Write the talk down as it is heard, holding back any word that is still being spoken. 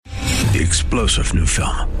The explosive new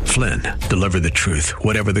film, Flynn, deliver the truth,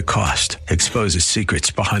 whatever the cost, exposes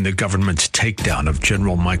secrets behind the government's takedown of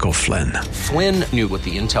General Michael Flynn. Flynn knew what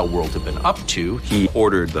the intel world had been up to. He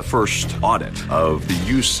ordered the first audit of the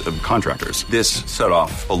use of contractors. This set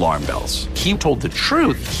off alarm bells. He told the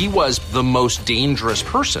truth. He was the most dangerous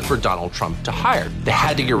person for Donald Trump to hire. They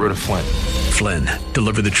had to get rid of Flynn. Flynn,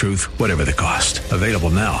 deliver the truth, whatever the cost. Available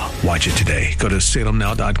now. Watch it today. Go to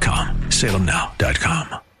salemnow.com.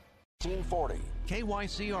 salemnow.com. 1840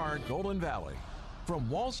 KYCR Golden Valley. From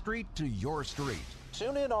Wall Street to your street.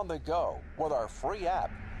 Tune in on the go with our free app.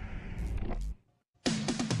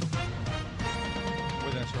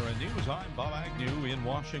 With SRN News, I'm Bob Agnew in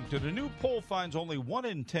Washington. A new poll finds only 1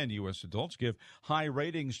 in 10 U.S. adults give high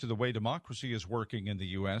ratings to the way democracy is working in the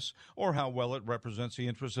U.S. or how well it represents the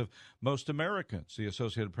interests of most Americans. The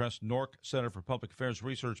Associated Press NORC Center for Public Affairs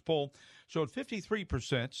research poll showed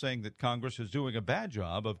 53% saying that Congress is doing a bad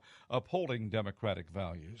job of upholding democratic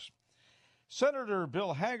values. Senator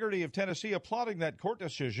Bill Hagerty of Tennessee applauding that court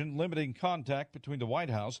decision limiting contact between the White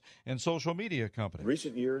House and social media companies. In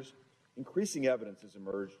recent years, increasing evidence has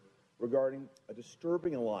emerged regarding a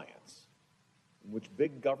disturbing alliance in which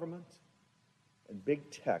big government and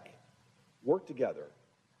big tech work together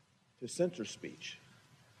to censor speech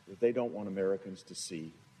that they don't want Americans to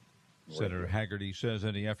see. Senator Hagerty says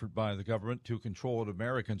any effort by the government to control what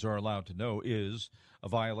Americans are allowed to know is a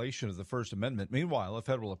violation of the First Amendment. Meanwhile, a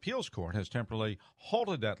federal appeals court has temporarily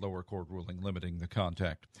halted that lower court ruling limiting the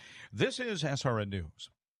contact. This is SRN News.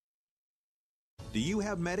 Do you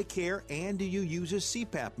have Medicare and do you use a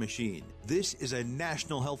CPAP machine? This is a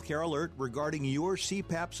national healthcare alert regarding your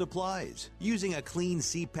CPAP supplies. Using a clean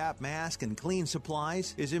CPAP mask and clean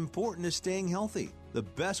supplies is important to staying healthy. The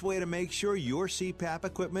best way to make sure your CPAP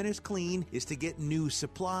equipment is clean is to get new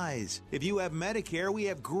supplies. If you have Medicare, we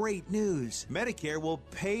have great news. Medicare will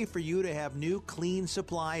pay for you to have new clean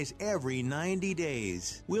supplies every 90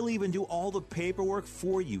 days. We'll even do all the paperwork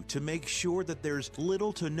for you to make sure that there's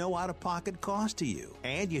little to no out-of-pocket cost to you.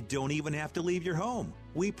 And you don't even have to leave your home.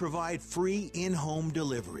 We provide free in-home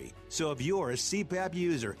delivery. So if you're a CPAP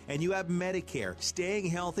user and you have Medicare, staying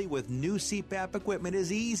healthy with new CPAP equipment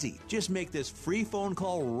is easy. Just make this free phone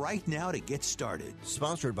call right now to get started.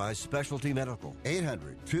 Sponsored by Specialty Medical.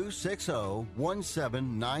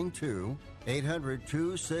 800-260-1792.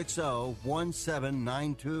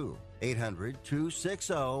 800-260-1792.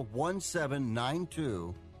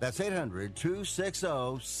 800-260-1792. That's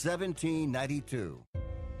 800-260-1792.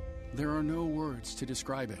 There are no words to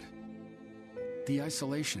describe it. The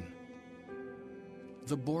isolation,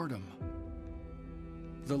 the boredom,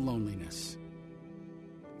 the loneliness.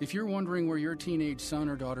 If you're wondering where your teenage son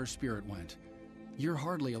or daughter's spirit went, you're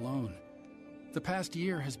hardly alone. The past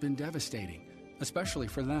year has been devastating, especially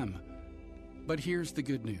for them. But here's the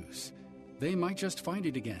good news. They might just find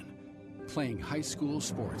it again, playing high school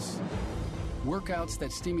sports. Workouts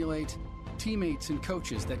that stimulate, teammates and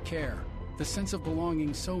coaches that care. The sense of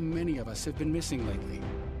belonging so many of us have been missing lately.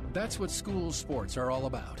 That's what school sports are all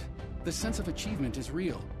about. The sense of achievement is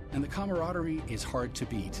real, and the camaraderie is hard to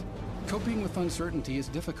beat. Coping with uncertainty is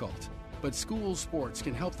difficult, but school sports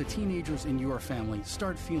can help the teenagers in your family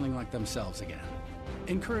start feeling like themselves again.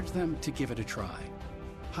 Encourage them to give it a try.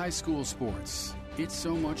 High school sports, it's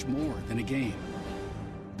so much more than a game.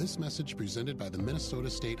 This message presented by the Minnesota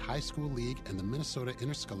State High School League and the Minnesota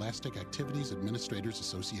Interscholastic Activities Administrators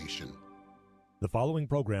Association. The following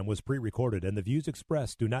program was pre-recorded, and the views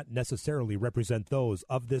expressed do not necessarily represent those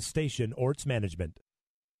of this station or its management.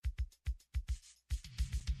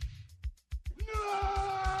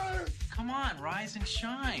 No! Come on, rise and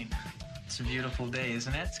shine. It's a beautiful day,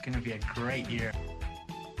 isn't it? It's going to be a great year.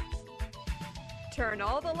 Turn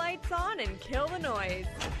all the lights on and kill the noise.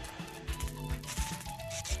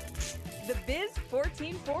 The Biz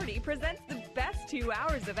 1440 presents the best 2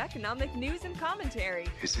 hours of economic news and commentary.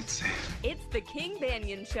 Is it safe? It's the King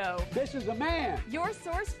Banyan Show. This is a man. Your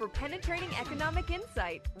source for penetrating economic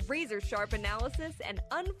insight, razor-sharp analysis, and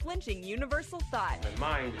unflinching universal thought.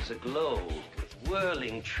 My mind is a globe with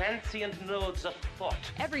whirling, transient nodes of thought.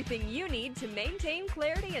 Everything you need to maintain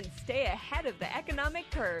clarity and stay ahead of the economic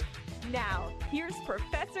curve. Now, here's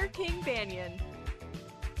Professor King Banyan.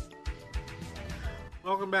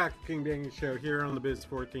 Welcome back to King Banyan Show here on the Biz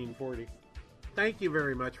 1440. Thank you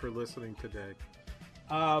very much for listening today.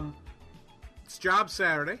 It's Job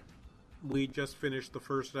Saturday. We just finished the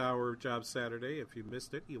first hour of Job Saturday. If you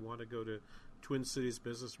missed it, you want to go to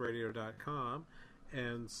TwinCitiesBusinessRadio.com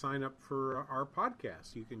and sign up for our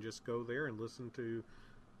podcast. You can just go there and listen to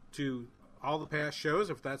all the past shows.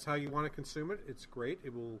 If that's how you want to consume it, it's great.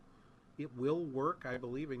 It will work, I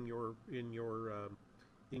believe, in your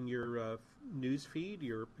news feed,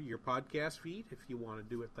 your podcast feed, if you want to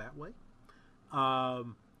do it that way.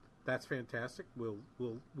 That's fantastic.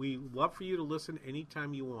 We love for you to listen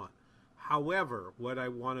anytime you want. However, what I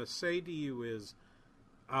want to say to you is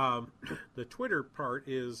the Twitter part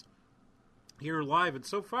is here live, and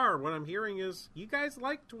so far what I'm hearing is you guys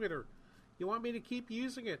like Twitter. You want me to keep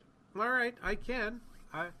using it? All right, I can.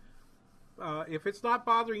 If it's not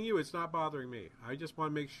bothering you, it's not bothering me. I just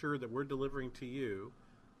want to make sure that we're delivering to you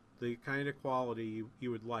the kind of quality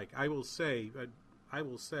you would like. I will say,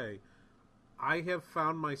 I have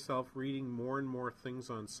found myself reading more and more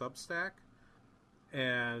things on Substack,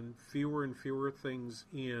 and fewer things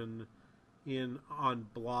on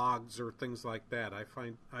blogs or things like that. I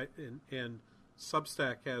find and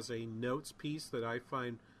Substack has a notes piece that I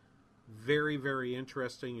find very, very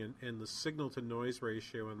interesting, and the signal to noise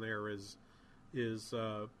ratio in there is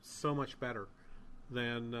so much better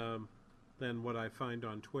than what I find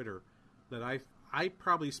on Twitter. That I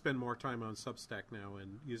probably spend more time on Substack now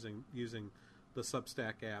and using the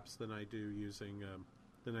Substack apps than I do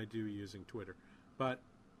using Twitter. But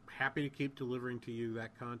happy to keep delivering to you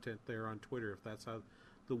that content there on Twitter if that's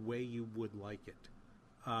the way you would like it.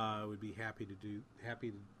 I would be happy to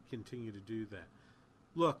continue to do that.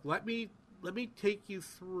 Look, let me take you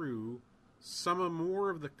through some more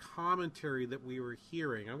of the commentary that we were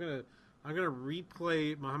hearing. I'm gonna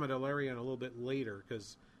replay Mohamed El-Erian a little bit later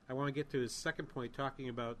because I want to get to his second point, talking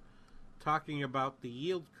about the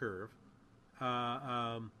yield curve,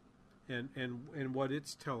 and what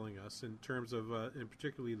it's telling us in terms of, and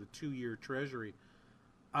particularly the 2-year Treasury,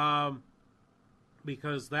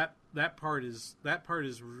 because that part is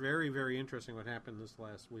very, very interesting. What happened this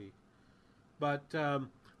last week, but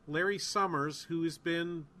Larry Summers, who has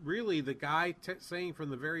been really the guy saying from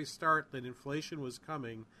the very start that inflation was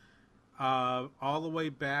coming, all the way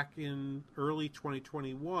back in early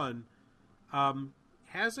 2021,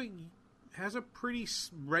 has a pretty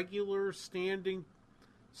regular standing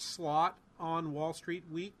slot on Wall Street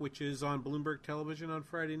Week, which is on Bloomberg Television on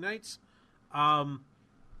Friday nights. I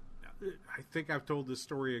think I've told this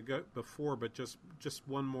story before, but just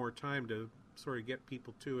one more time to sort of get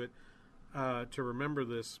people to it, to remember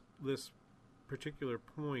this particular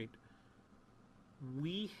point.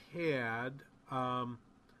 We had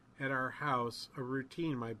at our house a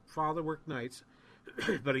routine. My father worked nights,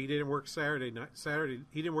 but he didn't work Saturday night.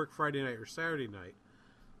 He didn't work Friday night or Saturday night,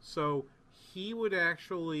 so he would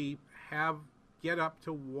actually get up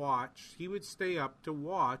to watch. He would stay up to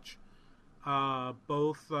watch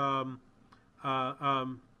both a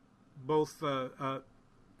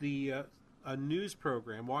news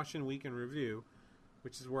program, Washington Week in Review,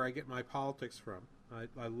 which is where I get my politics from.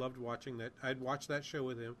 I loved watching that. I'd watch that show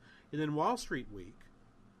with him, and then Wall Street Week,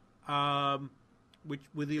 which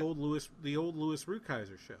with the old Louis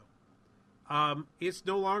Rukeyser show. It's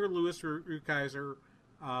no longer Louis Rukeyser,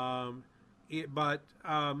 but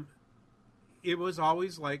it was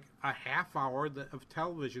always like a half hour of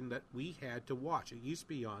television that we had to watch. It used to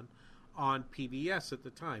be on PBS at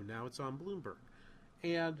the time. Now it's on Bloomberg,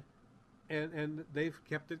 and they've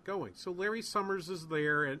kept it going. So Larry Summers is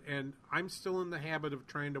there, and I'm still in the habit of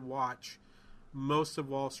trying to watch most of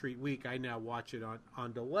Wall Street Week. I now watch it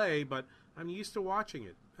on delay, but I'm used to watching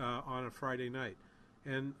it on a Friday night.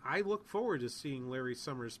 And I look forward to seeing Larry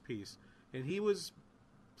Summers' piece. And he was,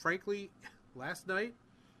 frankly, last night,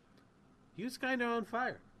 he was kind of on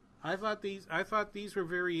fire. I thought these were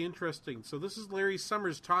very interesting. So this is Larry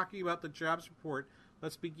Summers talking about the jobs report.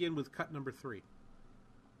 Let's begin with cut number 3.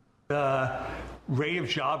 The rate of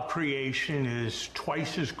job creation is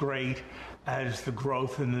twice as great as the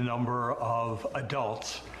growth in the number of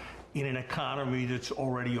adults in an economy that's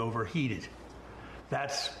already overheated.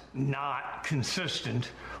 That's not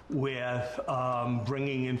consistent with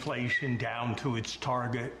bringing inflation down to its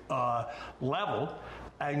target level.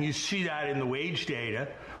 And you see that in the wage data,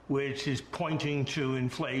 which is pointing to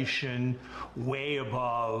inflation way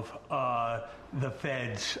above the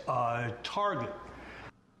Fed's target.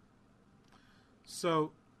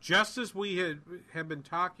 So just as we have been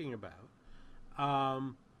talking about,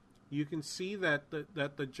 you can see that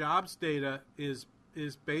the jobs data is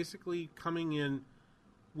basically coming in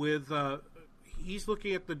with he's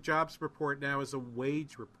looking at the jobs report now as a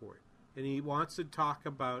wage report, and he wants to talk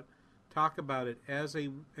about it as a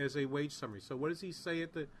wage summary. So what does he say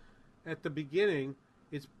at the beginning?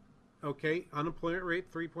 It's okay. Unemployment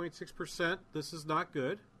rate 3.6%. This is not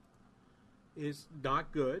good. Is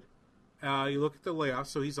not good. You look at the layoffs.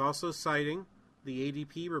 So he's also citing the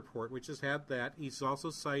ADP report, which has had that. He's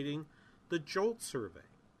also citing the JOLT survey.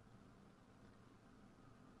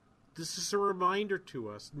 This is a reminder to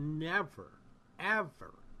us: never,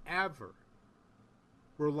 ever ever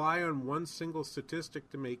rely on one single statistic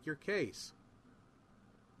to make your case.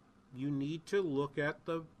 You need to look at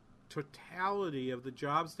the totality of the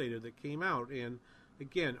jobs data that came out. And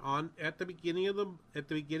again, at the beginning of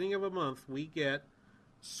a month, we get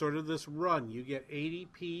sort of this run. You get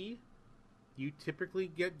ADP. You typically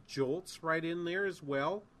get JOLTS right in there as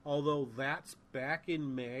well, although that's back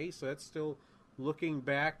in May, so that's still looking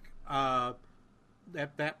back at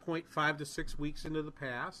that point 5 to 6 weeks into the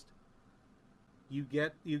past. You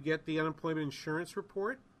get the unemployment insurance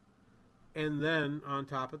report, and then on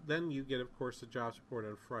top of then you get, of course, the jobs report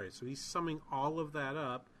on Friday. So he's summing all of that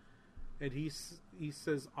up, and he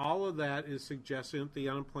says all of that is suggesting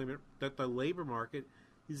that the labor market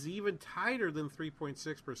is even tighter than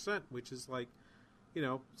 3.6%, which is like,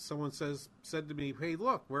 someone said to me, "Hey,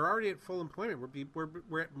 look, we're already at full employment.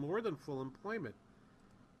 We're at more than full employment."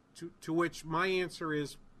 To which my answer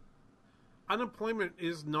is, unemployment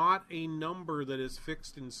is not a number that is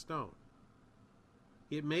fixed in stone.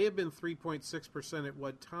 It may have been 3.6% at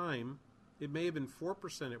one time. It may have been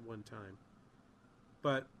 4% at one time.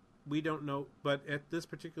 But we don't know. But at this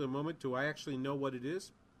particular moment, do I actually know what it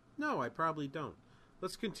is? No, I probably don't.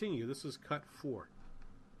 Let's continue. This is cut 4.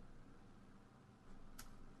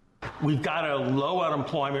 We've got a low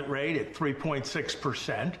unemployment rate at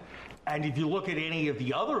 3.6%. And if you look at any of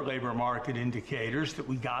the other labor market indicators that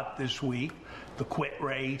we got this week, the quit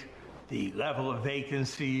rate, the level of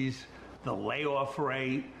vacancies, the layoff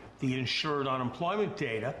rate, the insured unemployment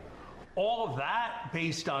data, all of that,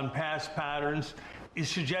 based on past patterns, is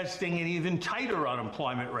suggesting an even tighter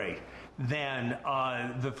unemployment rate than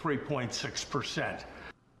the 3.6%.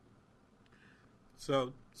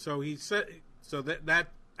 So he said, that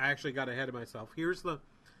I actually got ahead of myself.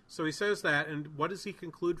 So he says that, and what does he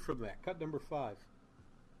conclude from that? Cut number 5.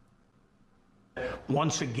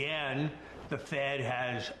 Once again, the Fed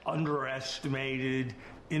has underestimated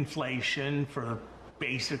inflation for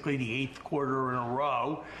basically the 8th quarter in a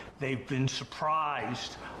row. They've been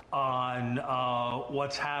surprised on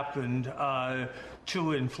what's happened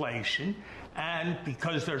to inflation. And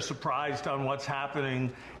because they're surprised on what's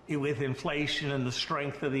happening with inflation and the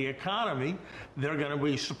strength of the economy, they're going to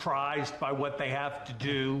be surprised by what they have to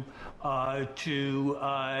do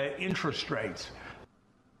to interest rates.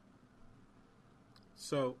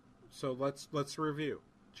 So let's review.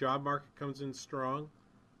 Job market comes in strong.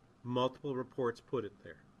 Multiple reports put it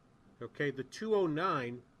there. Okay, the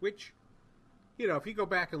 209, which, if you go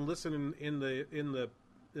back and listen in the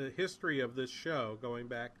history of this show, going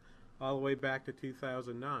back all the way back to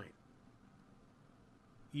 2009,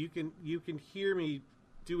 you can hear me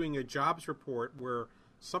doing a jobs report where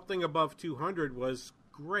something above 200 was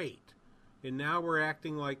great, and now we're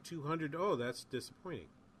acting like 200. Oh, that's disappointing.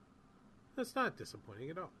 That's not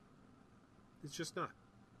disappointing at all. It's just not.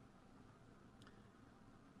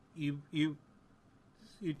 You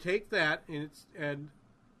take that and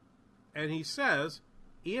he says,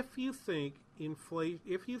 if you think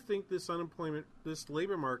this unemployment, this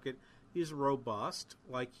labor market is robust,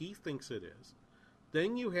 like he thinks it is,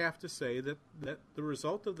 then you have to say that the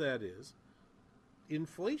result of that is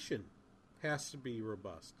inflation has to be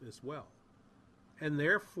robust as well. And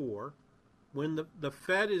therefore, when the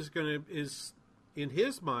Fed is in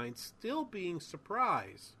his mind still being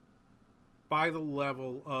surprised by the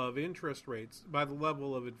level of interest rates, by the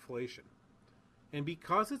level of inflation, and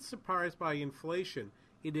because it's surprised by inflation,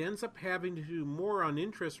 it ends up having to do more on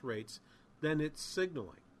interest rates than it's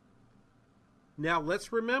signaling. Now,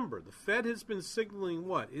 let's remember, the Fed has been signaling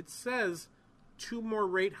what? It says 2 more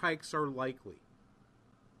rate hikes are likely.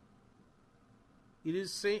 It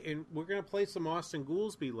is saying, and we're going to play some Austin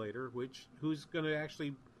Goolsbee later, who's going to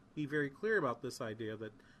actually be very clear about this idea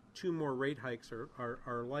that 2 more rate hikes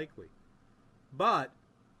are likely. But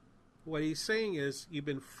what he's saying is, you've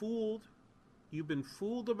been fooled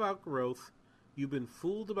about growth, you've been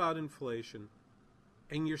fooled about inflation,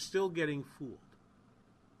 and you're still getting fooled.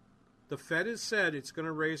 The Fed has said it's going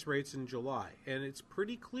to raise rates in July, and it's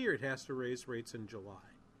pretty clear it has to raise rates in July.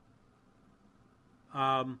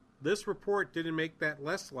 This report didn't make that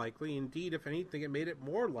less likely. Indeed, if anything, it made it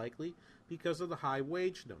more likely because of the high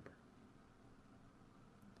wage number.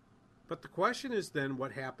 But the question is then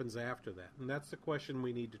what happens after that, and that's the question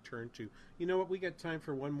we need to turn to. You know what? We got time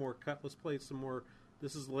for one more cut. Let's play some more.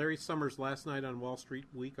 This is Larry Summers' Last Night on Wall Street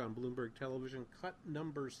Week on Bloomberg Television, cut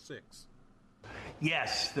number 6.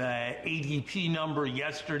 Yes, the ADP number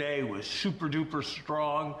yesterday was super duper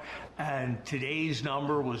strong, and today's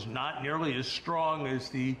number was not nearly as strong as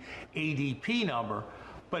the ADP number.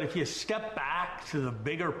 But if you step back to the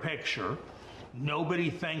bigger picture, Nobody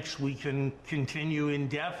thinks we can continue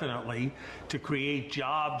indefinitely to create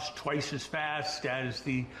jobs twice as fast as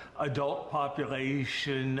the adult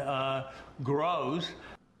population grows.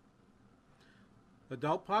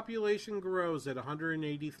 Adult population grows at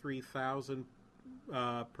 183,000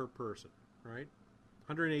 per person, right?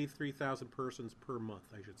 183,000 persons per month,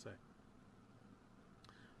 I should say.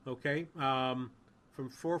 Okay, from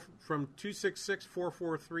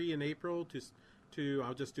 266,443 in April to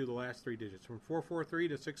I'll just do the last three digits, from 443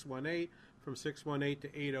 to 618, from 618 to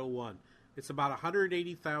 801. It's about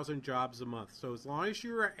 180,000 jobs a month. So as long as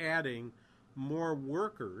you are adding more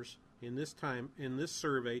workers in this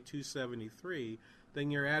survey, 273,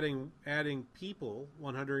 then you're adding people,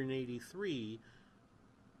 183.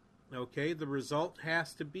 Okay, the result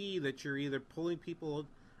has to be that you're either pulling people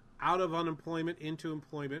out of unemployment into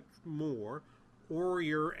employment more, or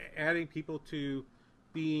you're adding people to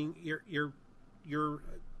being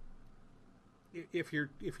if you're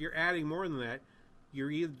adding more than that, you're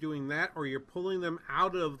either doing that or you're pulling them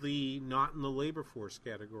out of the not in the labor force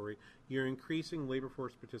category. You're increasing labor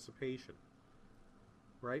force participation,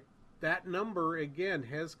 right? That number again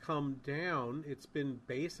has come down. It's been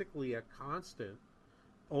basically a constant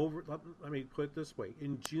over. Let me put it this way: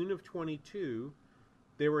 in June of 22,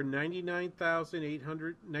 there were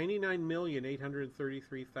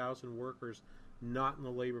 99,833,000 workers not in the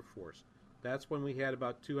labor force. That's when we had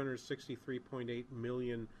about 263.8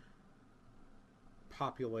 million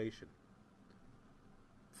population.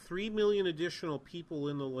 3 million additional people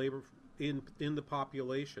in the labor in the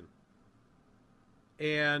population,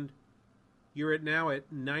 and you're now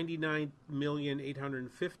at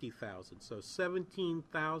 99,850,000. So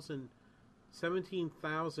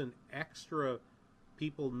 17,000 extra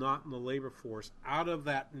people not in the labor force out of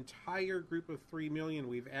that entire group of 3 million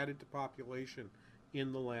we've added to population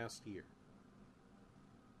in the last year.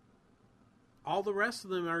 All the rest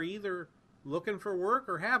of them are either looking for work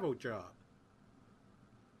or have a job.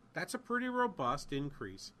 That's a pretty robust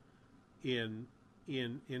increase in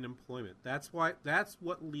employment. That's what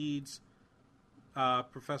leads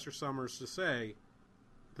Professor Summers to say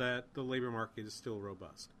that the labor market is still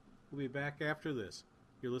robust. We'll be back after this.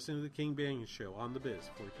 You're listening to the King Banaian Show on the Biz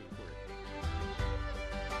 1440.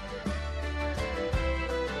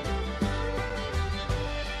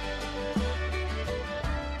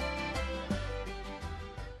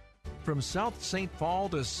 From South St. Paul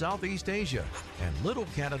to Southeast Asia and Little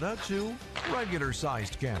Canada to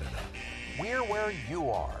regular-sized Canada. We're where you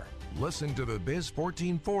are. Listen to the Biz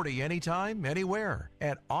 1440 anytime, anywhere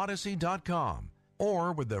at Odyssey.com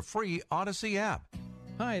or with the free Odyssey app.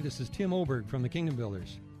 Hi, this is Tim Oberg from the Kingdom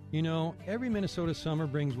Builders. You know, every Minnesota summer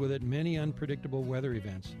brings with it many unpredictable weather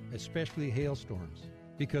events, especially hailstorms.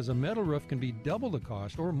 Because a metal roof can be double the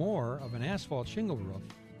cost or more of an asphalt shingle roof,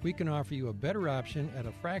 we can offer you a better option at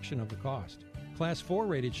a fraction of the cost. Class 4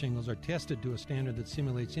 rated shingles are tested to a standard that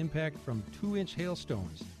simulates impact from 2-inch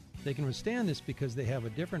hailstones. They can withstand this because they have a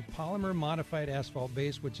different polymer-modified asphalt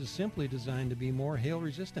base, which is simply designed to be more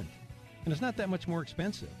hail-resistant. And it's not that much more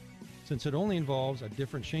expensive. Since it only involves a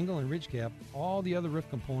different shingle and ridge cap, all the other roof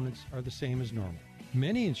components are the same as normal.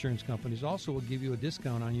 Many insurance companies also will give you a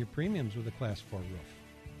discount on your premiums with a Class 4 roof.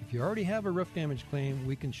 If you already have a roof damage claim,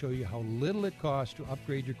 we can show you how little it costs to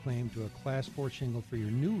upgrade your claim to a Class 4 shingle for your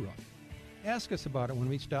new roof. Ask us about it when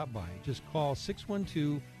we stop by. Just call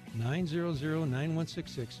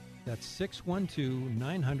 612-900-9166. That's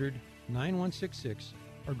 612-900-9166.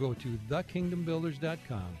 Or go to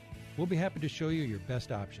thekingdombuilders.com. We'll be happy to show you your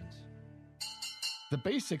best options. The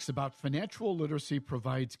Basics About Financial Literacy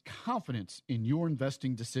provides confidence in your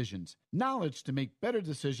investing decisions. Knowledge to make better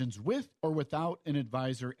decisions with or without an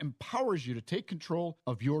advisor empowers you to take control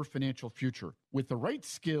of your financial future. With the right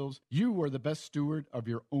skills, you are the best steward of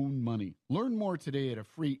your own money. Learn more today at a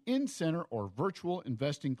free in-center or virtual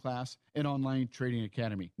investing class at Online Trading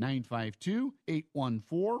Academy.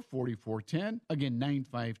 952-814-4410. Again,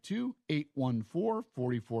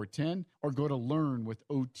 952-814-4410. Or go to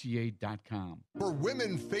learnwithota.com. For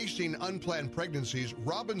women facing unplanned pregnancies,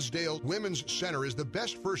 Robbinsdale Women's Center is the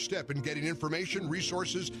best first step in getting information,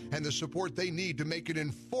 resources, and the support they need to make an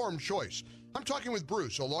informed choice. I'm talking with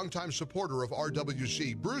Bruce, a longtime supporter of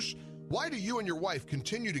RWC. Bruce, why do you and your wife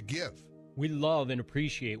continue to give? We love and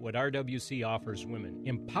appreciate what RWC offers women.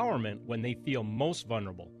 Empowerment when they feel most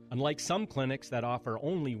vulnerable. Unlike some clinics that offer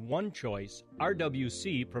only one choice,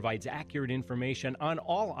 RWC provides accurate information on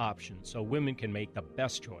all options so women can make the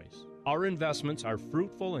best choice. Our investments are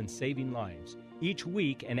fruitful in saving lives. Each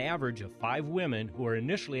week, an average of 5 women who are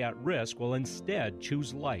initially at risk will instead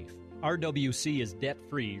choose life. RWC is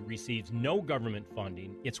debt-free, receives no government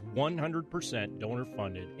funding, it's 100%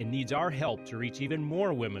 donor-funded, and needs our help to reach even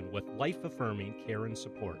more women with life-affirming care and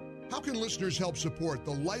support. How can listeners help support the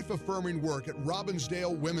life-affirming work at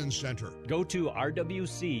Robbinsdale Women's Center? Go to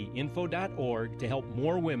rwcinfo.org to help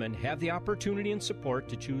more women have the opportunity and support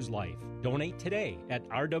to choose life. Donate today at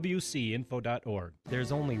rwcinfo.org.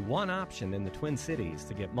 There's only one option in the Twin Cities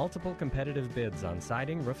to get multiple competitive bids on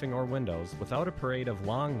siding, roofing, or windows without a parade of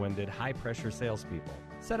long-winded, high-pressure salespeople.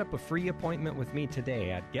 Set up a free appointment with me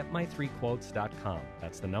today at getmy3quotes.com.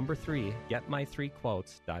 That's the number 3,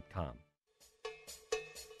 getmy3quotes.com.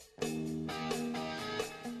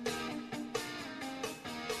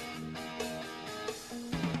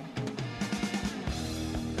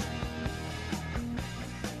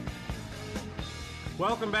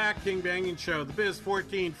 Welcome back, King Banging Show, the Biz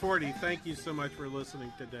 1440. Thank you so much for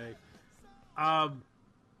listening today. I'm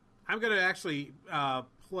going to actually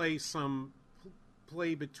play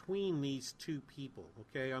between these two people.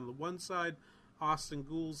 Okay, on the one side, Austin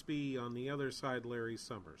Goolsbee. On the other side, Larry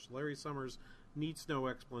Summers. Larry Summers needs no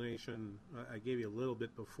explanation. I gave you a little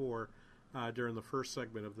bit before during the first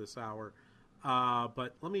segment of this hour.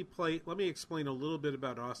 But let me explain a little bit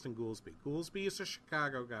about Austin Goolsbee. Goolsbee is a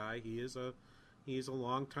Chicago guy. He is a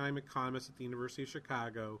longtime economist at the University of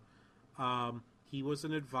Chicago. He was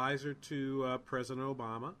an advisor to President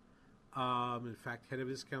Obama. In fact, head of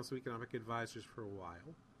his Council of Economic Advisors for a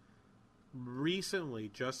while. Recently,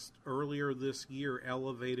 just earlier this year,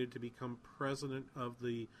 elevated to become president of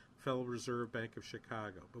the Federal Reserve Bank of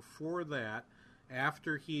Chicago. Before that, at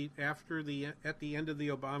the end of the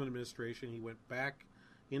Obama administration, he went back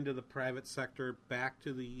into the private sector, back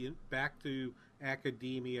to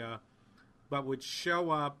academia, but would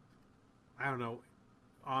show up, I don't know,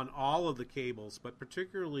 on all of the cables, but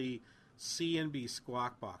particularly CNB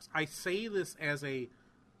Squawk Box. I say this as a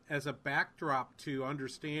backdrop to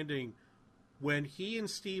understanding when he and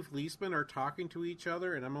Steve Leisman are talking to each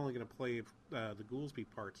other, and I'm only going to play the Goolsbee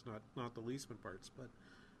parts, not the Leisman parts, but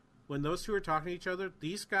when those two are talking to each other,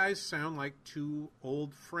 these guys sound like two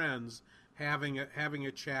old friends having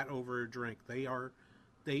a chat over a drink.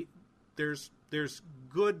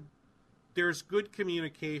 There's good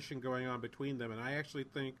communication going on between them, and I actually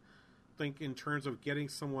think in terms of getting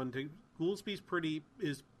someone to Goolsbee's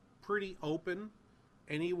is pretty open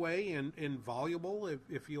anyway and voluble,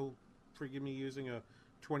 if you'll forgive me using a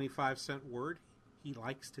 25-cent word. He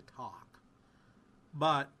likes to talk,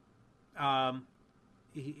 but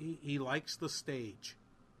he likes the stage.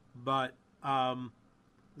 But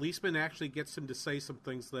Leisman actually gets him to say some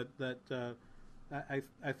things that I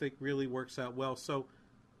think really works out well. So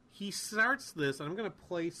he starts this, and I'm going to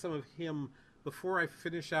play some of him before I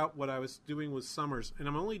finish out what I was doing with Summers. And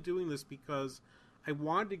I'm only doing this because I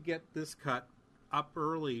wanted to get this cut up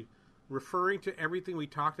early, referring to everything we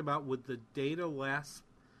talked about with the data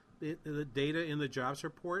the data in the jobs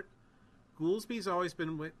report. Goolsbee's always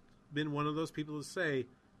been one of those people to say,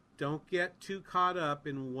 don't get too caught up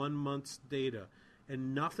in 1 month's data.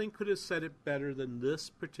 And nothing could have said it better than this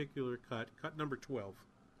particular cut number 12.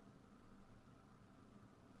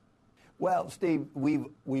 Well, Steve,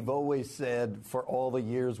 we've always said for all the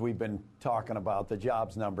years we've been talking about the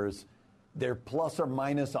jobs numbers, they're plus or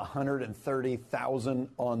minus 130,000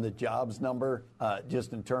 on the jobs number,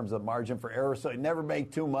 just in terms of margin for error. So you never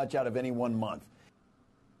make too much out of any 1 month.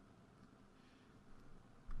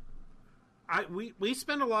 We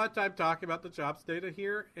spend a lot of time talking about the jobs data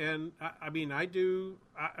here, and I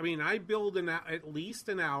build at least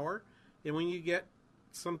an hour, and when you get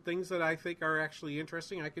some things that I think are actually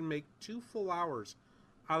interesting, I can make 2 full hours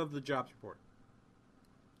out of the jobs report.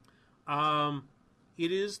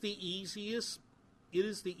 It is the easiest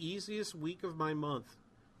week of my month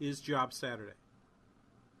is Jobs Saturday,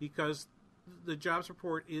 because the jobs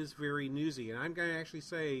report is very newsy, and I'm going to actually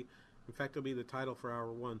say, in fact, it'll be the title for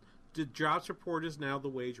hour 1. The jobs report is now the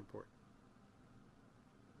wage report,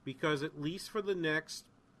 because at least for the next,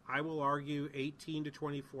 I will argue, 18 to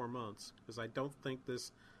 24 months, because I don't think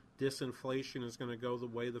this disinflation is going to go the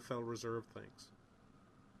way the Federal Reserve thinks.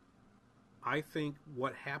 I think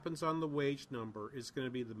what happens on the wage number is going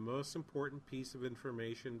to be the most important piece of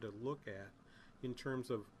information to look at in terms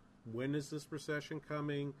of when is this recession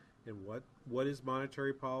coming and what is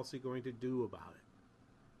monetary policy going to do about it.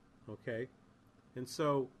 Okay? And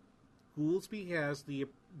so Goolsbee has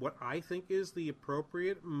what I think is the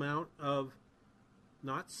appropriate amount of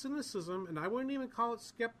not cynicism, and I wouldn't even call it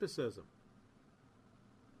skepticism.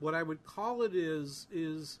 What I would call it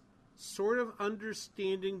is sort of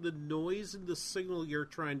understanding the noise and the signal you're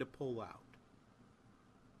trying to pull out.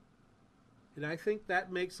 And I think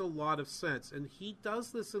that makes a lot of sense. And he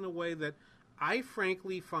does this in a way that I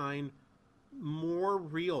frankly find more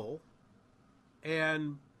real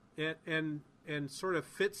and sort of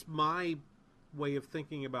fits my way of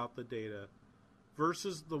thinking about the data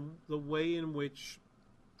versus the way in which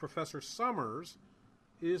Professor Summers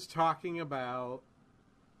is talking about,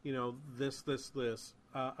 this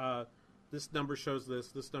number shows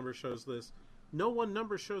this number shows this. No one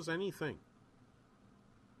number shows anything.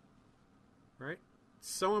 Right?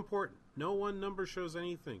 It's so important. No one number shows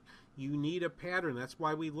anything. You need a pattern. That's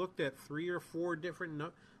why we looked at three or four different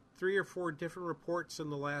reports in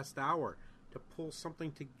the last hour to pull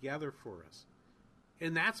something together for us.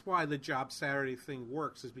 And that's why the Job Saturday thing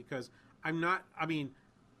works, is because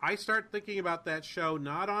I start thinking about that show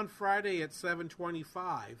not on Friday at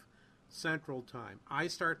 7:25 Central Time. I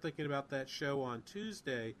start thinking about that show on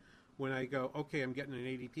Tuesday when I go, okay, I'm getting an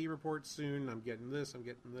ADP report soon. I'm getting this.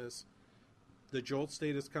 The JOLTS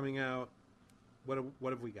data is coming out. What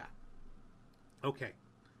have we got? Okay.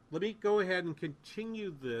 Let me go ahead and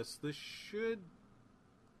continue this. This should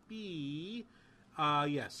be,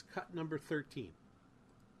 cut number 13.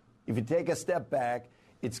 If you take a step back,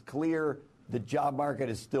 it's clear the job market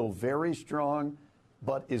is still very strong,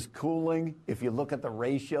 but is cooling. If you look at the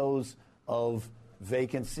ratios of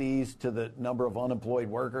vacancies to the number of unemployed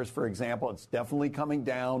workers, for example, it's definitely coming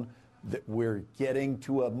down. That we're getting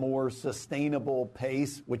to a more sustainable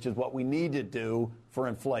pace, which is what we need to do for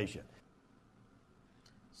inflation.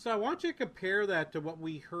 So I want you to compare that to what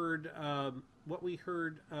we heard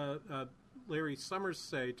Larry Summers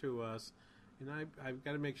say to us, and I've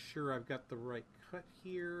got to make sure I've got the right cut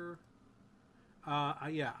here.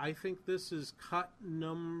 I think this is cut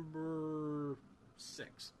number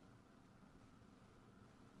 6.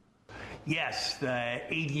 Yes, the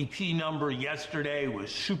ADP number yesterday was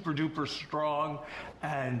super duper strong,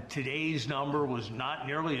 and today's number was not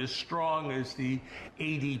nearly as strong as the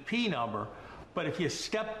ADP number. But if you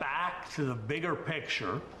step back to the bigger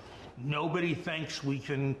picture, nobody thinks we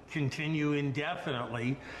can continue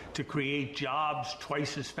indefinitely to create jobs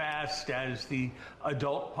twice as fast as the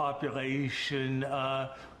adult population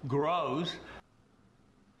grows.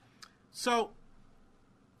 So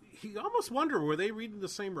you almost wonder, were they reading the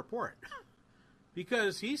same report?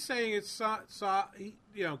 Because he's saying it's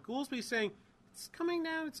Goolsby's saying it's coming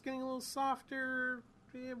down, it's getting a little softer,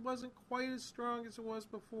 it wasn't quite as strong as it was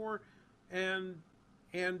before, and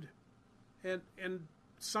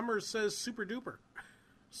Summers says super duper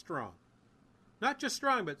strong. Not just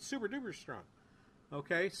strong, but super duper strong.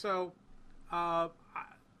 Okay, so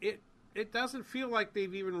it doesn't feel like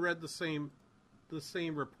they've even read the same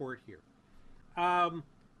report here.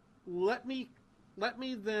 Let me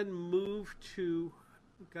then move to.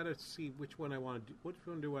 I've got to see which one I want to do. Which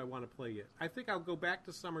one do I want to play yet? I think I'll go back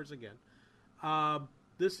to Summers again.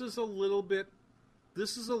 This is a little bit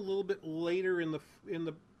later in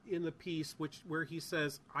the piece, where he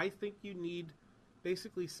says, I think you're going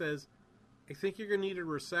to need a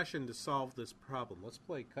recession to solve this problem. Let's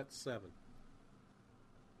play cut 7.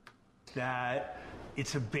 That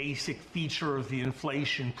it's a basic feature of the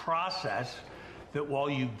inflation process that while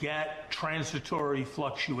you get transitory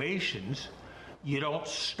fluctuations, you don't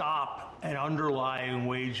stop an underlying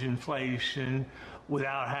wage inflation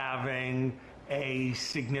without having a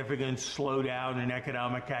significant slowdown in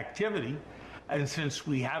economic activity. And since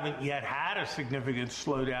we haven't yet had a significant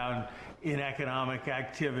slowdown in economic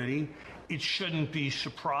activity, it shouldn't be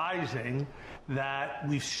surprising that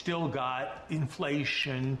we've still got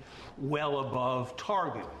inflation well above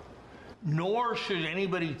target. Nor should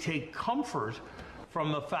anybody take comfort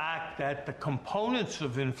from the fact that the components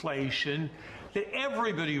of inflation that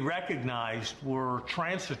everybody recognized were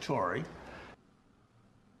transitory.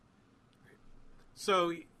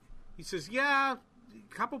 So he says, yeah,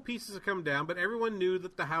 a couple pieces have come down, but everyone knew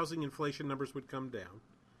that the housing inflation numbers would come down,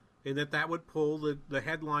 and that would pull the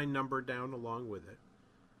headline number down along with it.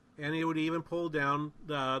 And it would even pull down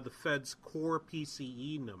the Fed's core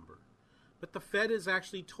PCE number. But the Fed has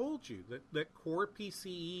actually told you that core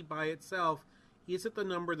PCE by itself isn't the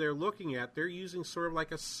number they're looking at. They're using sort of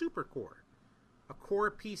like a super core. A core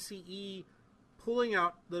PCE pulling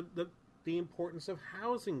out the importance of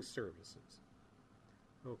housing services.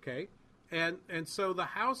 Okay? And so the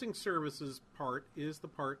housing services part is the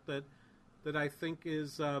part that I think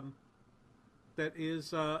is that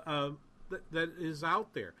is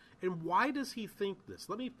out there. And why does he think this?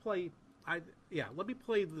 Let me play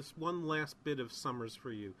this one last bit of Summers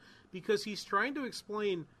for you, because he's trying to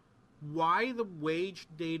explain why the wage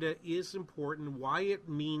data is important, why it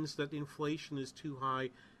means that inflation is too high,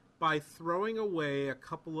 by throwing away a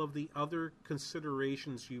couple of the other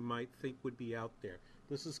considerations you might think would be out there.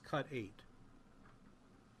 This is cut 8.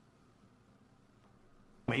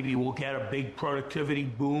 Maybe we'll get a big productivity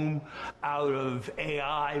boom out of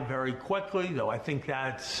AI very quickly, though I think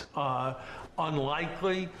that's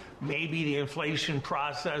unlikely. Maybe the inflation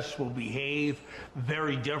process will behave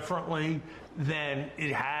very differently than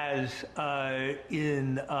it has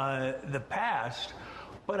in the past.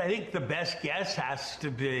 But I think the best guess has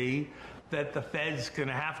to be that the Fed's going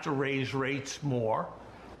to have to raise rates more,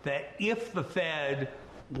 that if the Fed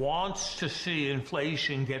wants to see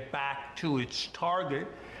inflation get back to its target,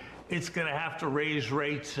 it's going to have to raise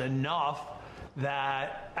rates enough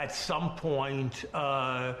that at some point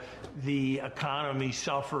the economy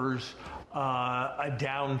suffers a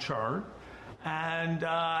downturn. And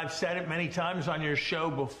I've said it many times on your show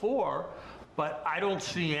before, but I don't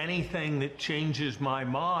see anything that changes my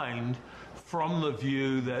mind from the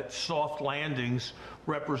view that soft landings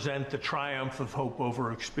represent the triumph of hope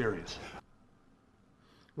over experience.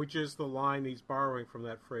 Which is the line he's borrowing from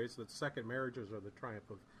that phrase that second marriages are the triumph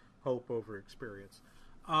of hope over experience.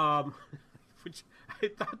 Which I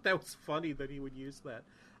thought that was funny that he would use that.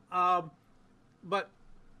 But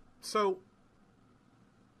so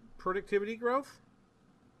productivity growth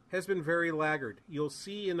has been very laggard. You'll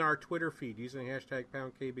see in our Twitter feed using hashtag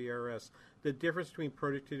 #KBRS the difference between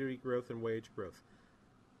productivity growth and wage growth.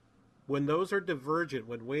 When those are divergent,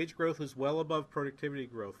 when wage growth is well above productivity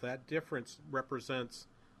growth, that difference represents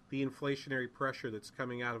the inflationary pressure that's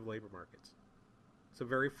coming out of labor markets. It's a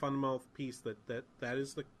very fundamental piece that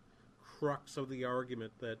is the crux of the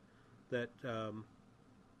argument that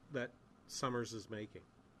Summers is making.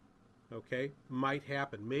 Okay, might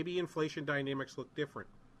happen. Maybe inflation dynamics look different.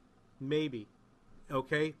 Maybe.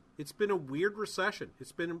 Okay, it's been a weird recession.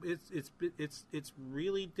 It's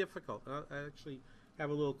really difficult. I actually have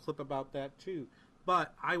a little clip about that too.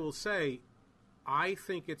 But I will say, I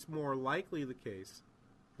think it's more likely the case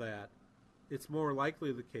that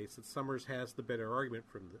Summers has the better argument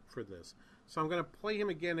for this. So I'm going to play him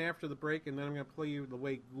again after the break, and then I'm going to play you the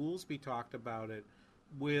way Goolsbee talked about it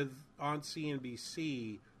on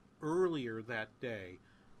CNBC earlier that day.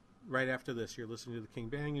 Right after this, you're listening to the King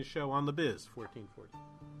Banaian Show on the Biz 1440.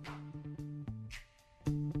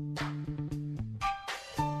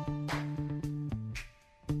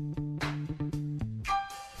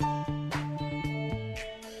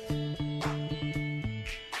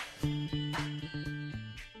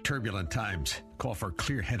 Turbulent times call for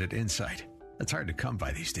clear-headed insight. That's hard to come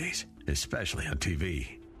by these days, especially on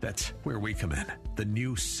TV. That's where we come in. The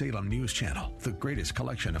new Salem News Channel, the greatest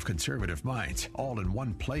collection of conservative minds, all in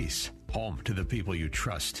one place. Home to the people you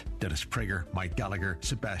trust. Dennis Prager, Mike Gallagher,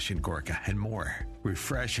 Sebastian Gorka, and more.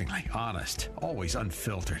 Refreshingly honest, always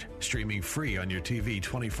unfiltered. Streaming free on your TV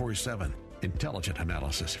 24/7. Intelligent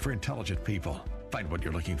analysis for intelligent people. Find what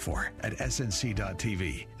you're looking for at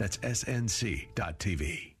snc.tv. That's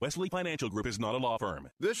snc.tv. Wesley Financial Group is not a law firm.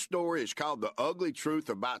 This story is called The Ugly Truth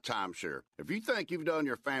About Timeshare. If you think you've done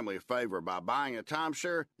your family a favor by buying a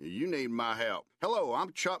timeshare, you need my help. Hello,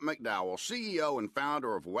 I'm Chuck McDowell, CEO and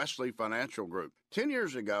founder of Wesley Financial Group. 10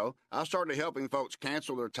 years ago, I started helping folks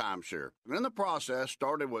cancel their timeshare. And in the process,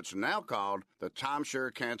 started what's now called the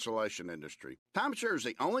timeshare cancellation industry. Timeshare is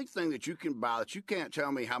the only thing that you can buy that you can't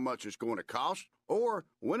tell me how much it's going to cost or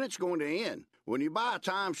when it's going to end. When you buy a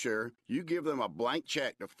timeshare, you give them a blank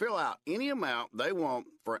check to fill out any amount they want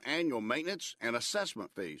for annual maintenance and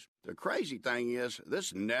assessment fees. The crazy thing is,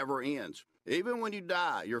 this never ends. Even when you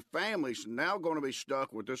die, your family's now going to be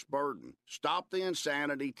stuck with this burden. Stop the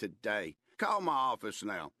insanity today. Call my office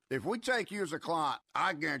now. If we take you as a client,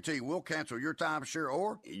 I guarantee we'll cancel your timeshare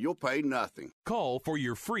or you'll pay nothing. Call for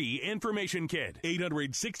your free information kit.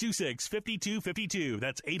 800-626-5252.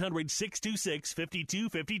 That's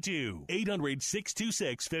 800-626-5252.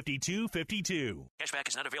 800-626-5252. Cashback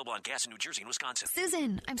is not available on gas in New Jersey and Wisconsin.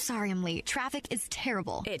 Susan, I'm sorry I'm late. Traffic is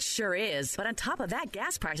terrible. It sure is. But on top of that,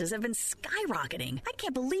 gas prices have been skyrocketing. I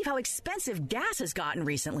can't believe how expensive gas has gotten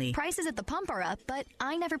recently. Prices at the pump are up, but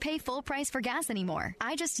I never pay full price for gas anymore.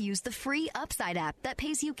 I just use the free Upside app that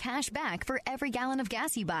pays you cash back for every gallon of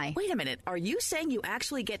gas you buy. Wait a minute. Are you saying you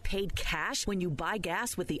actually get paid cash when you buy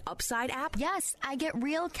gas with the Upside app? Yes, I get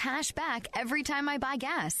real cash back every time I buy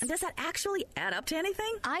gas. And does that actually add up to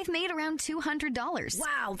anything? I've made around $200.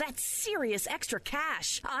 Wow, that's serious extra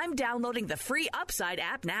cash. I'm downloading the free Upside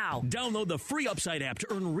app now. Download the free Upside app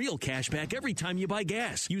to earn real cash back every time you buy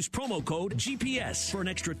gas. Use promo code GPS for an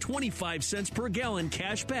extra 25 cents per gallon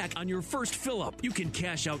cash back on your first fill-up. You can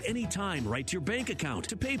cash out out anytime right to your bank account,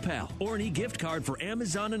 to PayPal, or an e-gift card for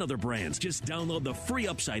Amazon and other brands. Just download the free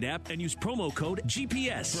Upside app and use promo code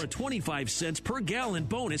GPS for a 25 cents per gallon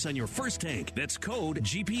bonus on your first tank. That's code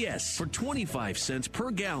GPS for 25 cents per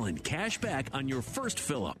gallon cash back on your first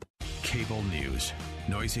fill-up. Cable news.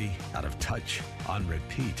 Noisy, out of touch, on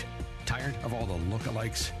repeat. Tired of all the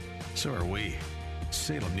lookalikes? So are we.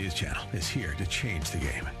 Salem News Channel is here to change the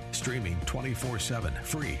game. Streaming 24/7,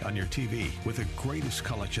 free on your TV with the greatest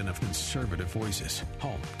collection of conservative voices.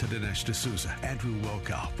 Home to Dinesh D'Souza, Andrew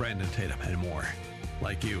Wilkow, Brandon Tatum, and more.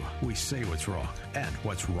 Like you, we say what's wrong and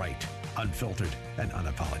what's right. Unfiltered and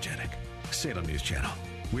unapologetic. Salem News Channel.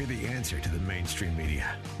 We're the answer to the mainstream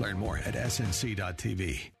media. Learn more at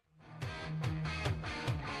snc.tv.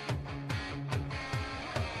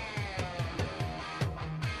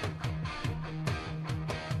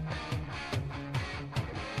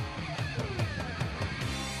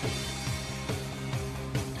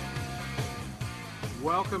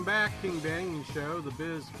 Welcome back, King Banging Show, the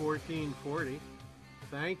Biz 1440.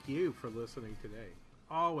 Thank you for listening today.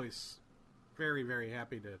 Always very, very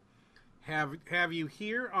happy to have you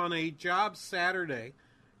here on a job Saturday.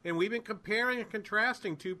 And we've been comparing and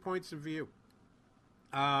contrasting 2 points of view.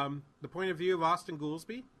 The point of view of Austan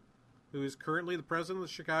Goolsbee, who is currently the president of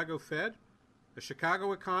the Chicago Fed, a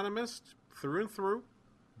Chicago economist through and through,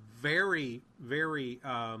 very, very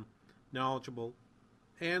knowledgeable,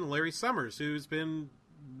 and Larry Summers, who's been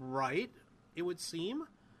right, it would seem,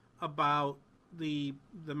 about the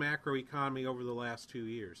macroeconomy over the last 2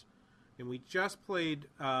 years. And we just played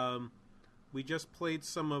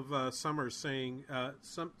some of Summers saying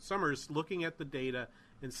Summers looking at the data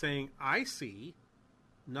and saying, I see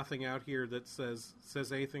nothing out here that says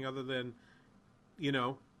anything other than,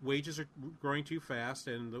 wages are growing too fast,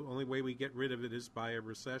 and the only way we get rid of it is by a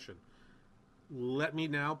recession. Let me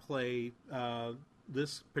now play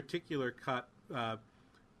this particular cut,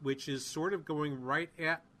 which is sort of going right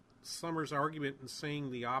at Summers' argument and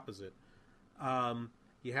saying the opposite.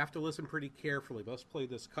 You have to listen pretty carefully. Let's play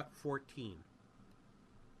this cut 14.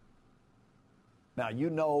 Now,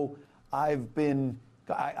 I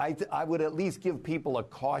would at least give people a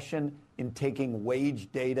caution in taking wage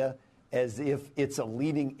data as if it's a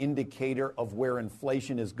leading indicator of where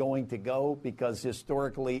inflation is going to go, because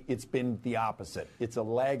historically it's been the opposite. It's a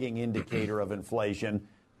lagging indicator of inflation.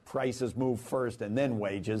 Prices move first and then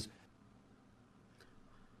wages.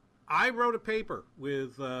 I wrote a paper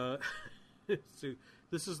with,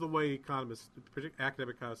 this is the way economists,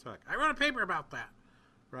 academic economists talk. I wrote a paper about that,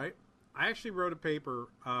 right? I actually wrote a paper,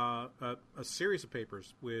 a series of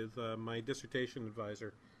papers with my dissertation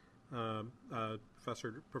advisor,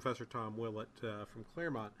 Professor Tom Willett from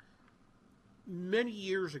Claremont, many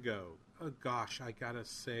years ago. Oh, gosh, I gotta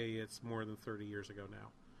say it's more than 30 years ago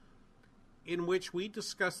now, in which we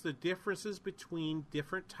discussed the differences between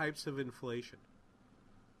different types of inflation.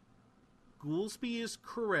 Goolsbee is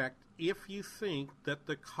correct if you think that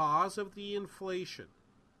the cause of the inflation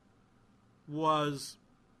was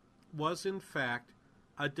in fact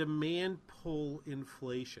a demand pull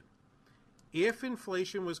inflation. If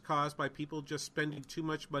inflation was caused by people just spending too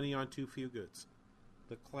much money on too few goods,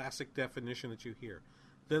 the classic definition that you hear,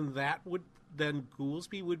 then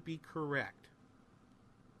Goolsbee would be correct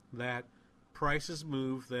that prices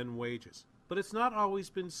move, then wages. But it's not always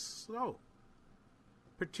been so.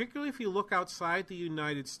 Particularly if you look outside the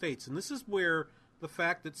United States. And this is where the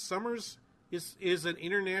fact that Summers is an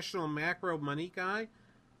international macro money guy,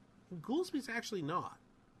 Goolsbee's actually not.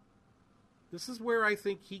 This is where I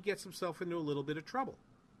think he gets himself into a little bit of trouble.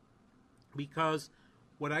 Because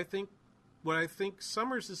what I think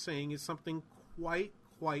Summers is saying is something quite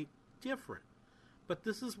different. But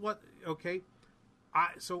this is what, okay,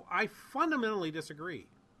 so I fundamentally disagree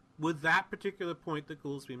with that particular point that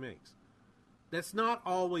Goolsbee makes. That's not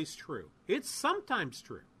always true. It's sometimes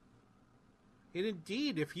true. And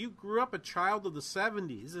indeed, if you grew up a child of the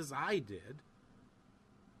 70s, as I did,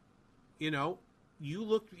 you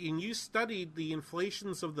looked and you studied the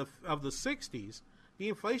inflations of the 60s. The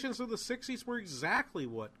inflations of the 60s were exactly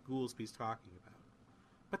what Goolsbee's talking about.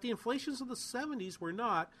 But the inflations of the 70s were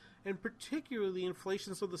not, and particularly the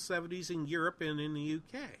inflations of the 70s in Europe and in the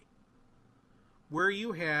UK, where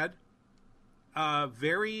you had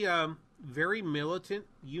very militant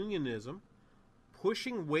unionism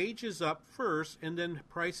pushing wages up first and then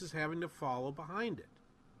prices having to follow behind it.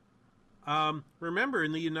 Remember,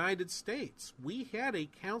 in the United States, we had a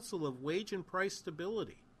Council of Wage and Price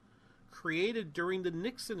Stability created during the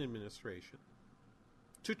Nixon administration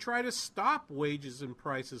to try to stop wages and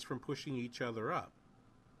prices from pushing each other up.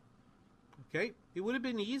 Okay? It would have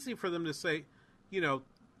been easy for them to say,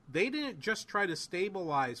 they didn't just try to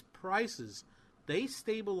stabilize prices, they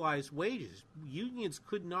stabilized wages. Unions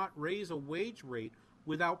could not raise a wage rate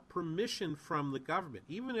without permission from the government.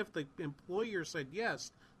 Even if the employer said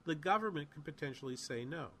yes, the government could potentially say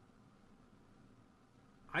no.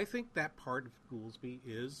 I think that part of Goolsbee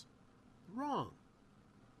is wrong.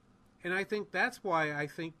 And I think that's why I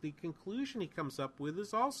think the conclusion he comes up with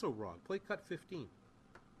is also wrong. Play cut 15.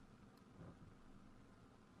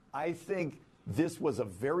 I think this was a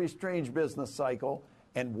very strange business cycle,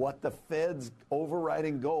 and what the Fed's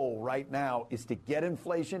overriding goal right now is to get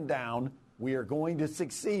inflation down. We are going to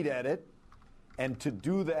succeed at it, and to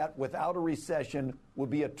do that without a recession would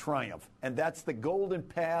be a triumph. And that's the golden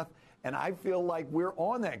path, and I feel like we're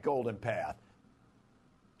on that golden path.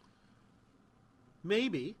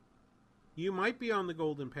 Maybe. You might be on the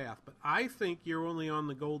golden path, but I think you're only on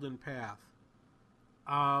the golden path.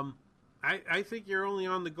 I think you're only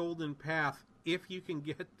on the golden path if you can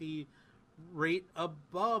get the rate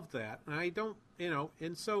above that. And I don't,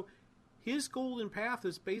 and so his golden path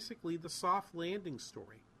is basically the soft landing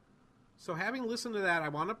story. So having listened to that, I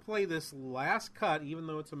want to play this last cut, even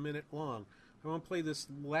though it's a minute long. I want to play this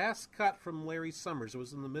last cut from Larry Summers. It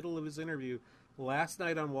was in the middle of his interview last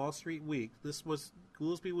night on Wall Street Week.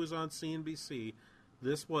 Goolsbee was on CNBC.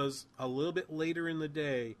 This was a little bit later in the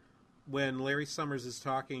day when Larry Summers is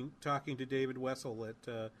talking to David Wessel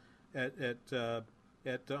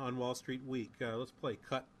on Wall Street Week. Let's play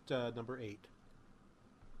cut number 8.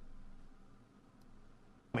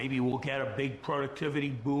 Maybe we'll get a big productivity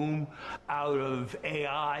boom out of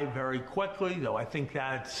AI very quickly, though I think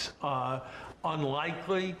that's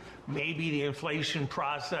unlikely. Maybe the inflation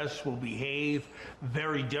process will behave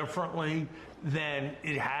very differently than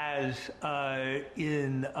it has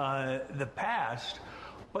in the past.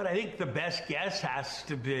 But I think the best guess has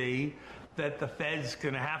to be that the Fed's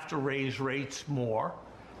going to have to raise rates more,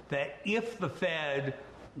 that if the Fed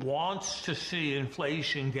wants to see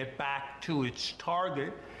inflation get back to its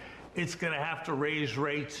target, it's going to have to raise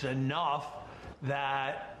rates enough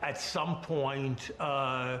that at some point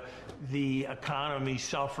the economy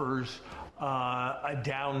suffers a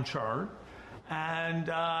downturn. And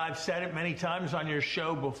I've said it many times on your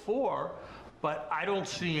show before, but I don't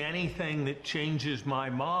see anything that changes my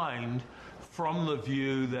mind from the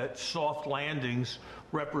view that soft landings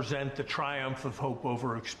represent the triumph of hope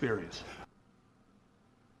over experience.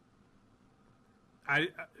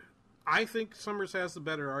 I think Summers has the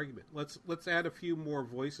better argument. Let's add a few more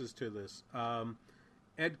voices to this.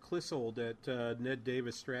 Ed Clissold at Ned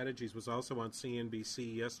Davis Strategies was also on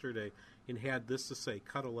CNBC yesterday and had this to say,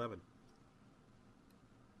 cut 11.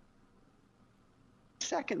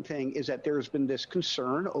 Second thing is that there's been this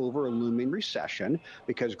concern over a looming recession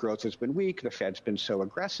because growth has been weak, the Fed's been so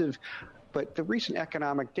aggressive. But the recent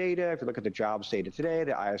economic data, if you look at the jobs data today,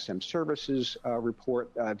 the ISM services report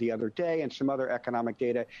the other day, and some other economic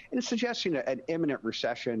data, and it's suggesting that an imminent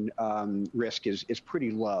recession risk is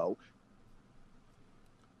pretty low.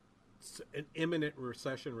 An imminent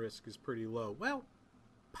recession risk is pretty low. Well,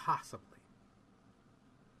 possibly.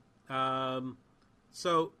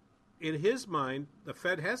 So in his mind, the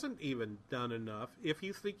Fed hasn't even done enough. If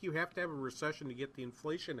you think you have to have a recession to get the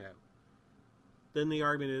inflation out, then the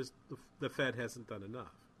argument is the Fed hasn't done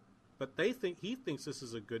enough. But he thinks this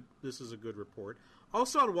is a good report.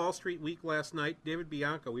 Also on Wall Street Week last night, David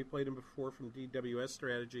Bianco, we played him before from DWS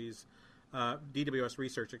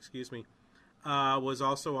Research, was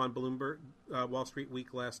also on Bloomberg Wall Street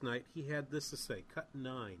Week last night. He had this to say, cut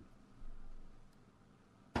 9.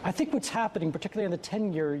 I think what's happening, particularly on the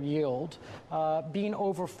 10-year yield, being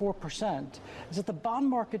over 4%, is that the bond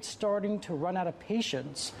market's starting to run out of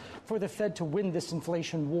patience for the Fed to win this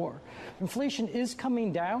inflation war. Inflation is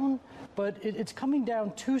coming down, but it's coming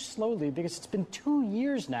down too slowly because it's been 2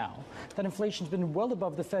 years now that inflation's been well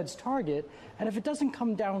above the Fed's target. And if it doesn't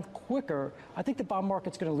come down quicker, I think the bond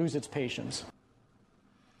market's going to lose its patience.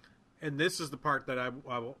 And this is the part that I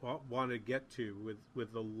want to get to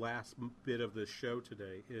with the last bit of this show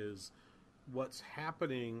today is what's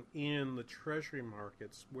happening in the Treasury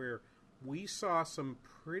markets, where we saw some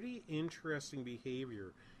pretty interesting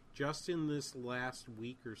behavior just in this last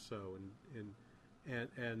week or so,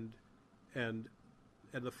 and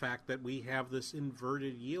the fact that we have this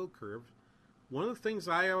inverted yield curve. One of the things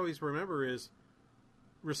I always remember is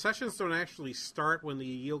recessions don't actually start when the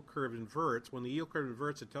yield curve inverts. When the yield curve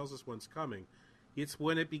inverts, it tells us when's coming. It's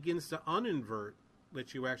when it begins to uninvert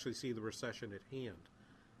that you actually see the recession at hand.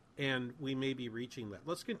 And we may be reaching that.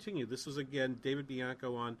 Let's continue. This was, again, David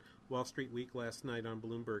Bianco on Wall Street Week last night on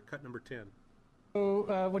Bloomberg. Cut number 10.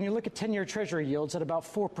 So when you look at 10-year Treasury yields at about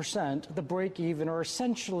 4%, the break-even, or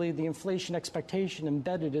essentially the inflation expectation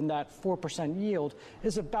embedded in that 4% yield,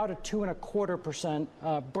 is about a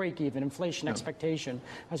 2.25% break-even inflation expectation,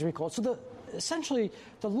 as we call it. So essentially,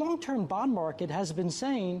 the long-term bond market has been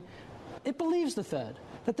saying it believes the Fed,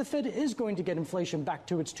 that the Fed is going to get inflation back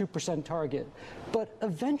to its 2% target, but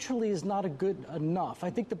eventually is not good enough.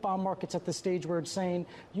 I think the bond market's at the stage where it's saying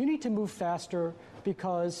you need to move faster,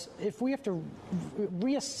 because if we have to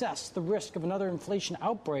reassess the risk of another inflation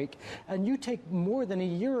outbreak and you take more than a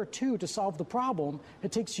year or two to solve the problem,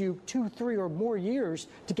 it takes you 2, 3 or more years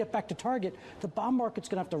to get back to target, the bond market's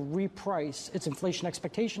going to have to reprice its inflation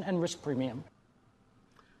expectation and risk premium.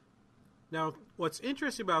 Now, what's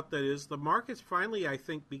interesting about that is the market's finally, I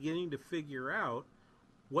think, beginning to figure out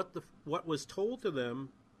what was told to them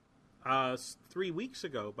 3 weeks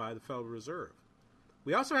ago by the Federal Reserve.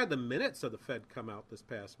 We also had the minutes of the Fed come out this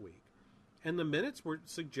past week, and the minutes were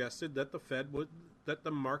suggested that that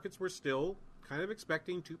the markets were still kind of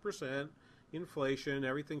expecting 2% inflation.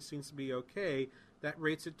 Everything seems to be okay. That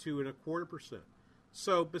rates it to 2.25%.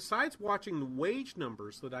 So besides watching the wage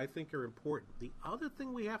numbers that I think are important, the other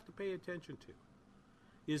thing we have to pay attention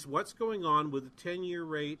to is what's going on with the 10-year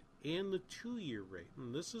rate and the 2-year rate.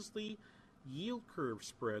 And this is the yield curve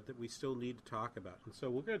spread that we still need to talk about. And so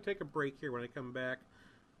we're going to take a break here. When I come back,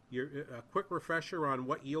 a quick refresher on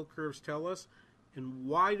what yield curves tell us and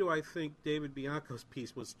why do I think David Bianco's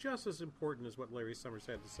piece was just as important as what Larry Summers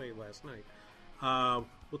had to say last night.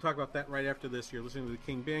 We'll talk about that right after this. You're listening to the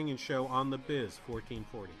King Banaian Show on the Biz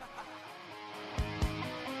 1440.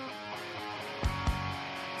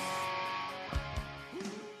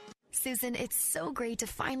 Susan, it's so great to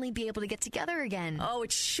finally be able to get together again. Oh,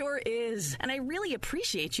 it sure is. And I really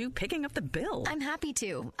appreciate you picking up the bill. I'm happy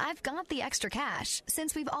to. I've got the extra cash.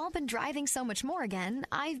 Since we've all been driving so much more again,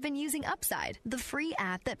 I've been using Upside, the free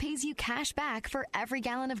app that pays you cash back for every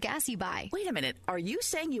gallon of gas you buy. Wait a minute. Are you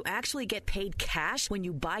saying you actually get paid cash when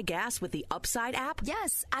you buy gas with the Upside app?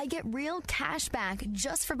 Yes, I get real cash back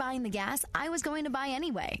just for buying the gas I was going to buy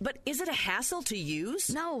anyway. But is it a hassle to use?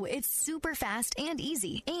 No, it's super fast and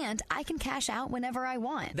easy. And I can cash out whenever I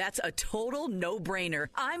want. That's a total no-brainer.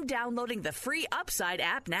 I'm downloading the free Upside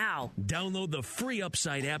app now. Download the free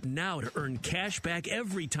Upside app now to earn cash back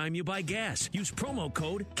every time you buy gas. Use promo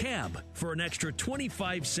code CAB for an extra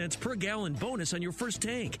 25 cents per gallon bonus on your first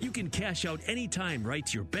tank. You can cash out anytime right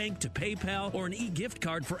to your bank, to PayPal, or an e-gift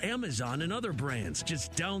card for Amazon and other brands.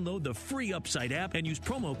 Just download the free Upside app and use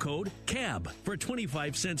promo code CAB for a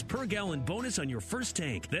 25 cents per gallon bonus on your first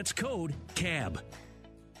tank. That's code CAB.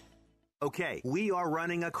 Okay, we are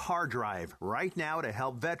running a car drive right now to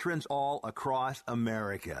help veterans all across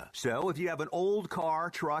America. So if you have an old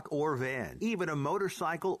car, truck, or van, even a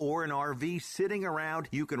motorcycle or an RV sitting around,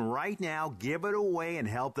 you can right now give it away and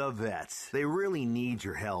help the vets. They really need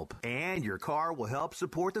your help. And your car will help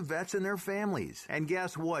support the vets and their families. And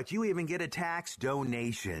guess what? You even get a tax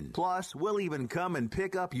donation. Plus, we'll even come and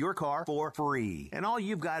pick up your car for free. And all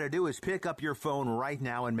you've got to do is pick up your phone right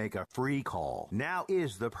now and make a free call. Now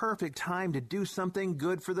is the perfect time to do something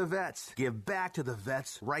good for the vets. Give back to the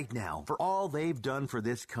vets right now for all they've done for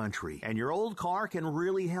this country. And your old car can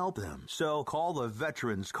really help them. So call the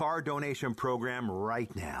Veterans Car Donation Program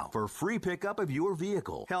right now for free pickup of your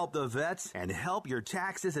vehicle. Help the vets and help your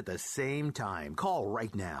taxes at the same time. Call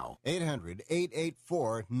right now.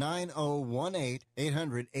 800-884-9018.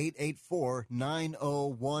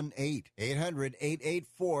 800-884-9018.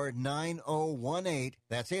 800-884-9018.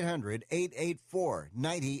 That's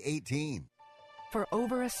 800-884-9018. For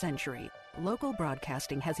over a century, local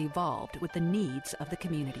broadcasting has evolved with the needs of the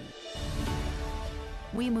community.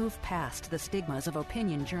 We move past the stigmas of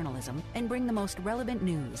opinion journalism and bring the most relevant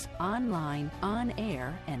news online, on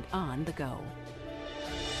air, and on the go.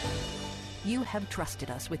 You have trusted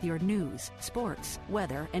us with your news, sports,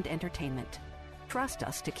 weather, and entertainment. Trust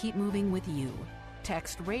us to keep moving with you.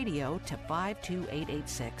 Text radio to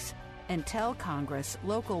 52886 and tell Congress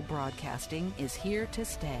local broadcasting is here to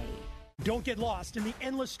stay. Don't get lost in the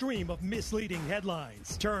endless stream of misleading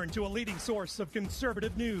headlines. Turn to a leading source of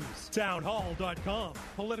conservative news. Townhall.com.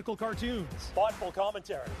 Political cartoons, thoughtful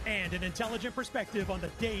commentary, and an intelligent perspective on the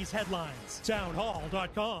day's headlines.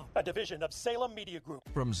 Townhall.com, a division of Salem Media Group.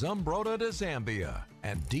 From Zumbrota to Zambia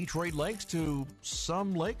and Detroit Lakes to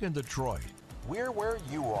some lake in Detroit, we're where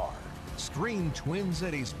you are. Stream Twin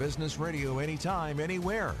Cities Business Radio anytime,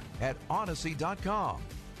 anywhere at Odyssey.com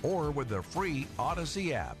or with the free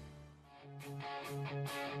Odyssey app.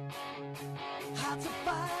 Hearts of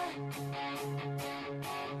fire,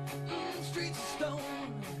 streets of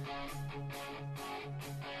stone,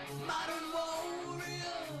 modern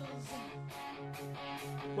warriors,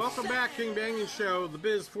 Welcome back, King Banging Show, the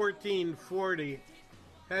Biz 1440.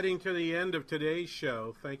 Heading to the end of today's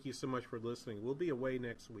show. Thank you so much for listening. We'll be away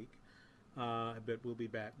next week, but we'll be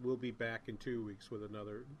back. We'll be back in 2 weeks with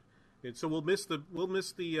another. And so we'll miss the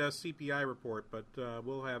CPI report, but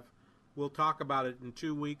we'll talk about it in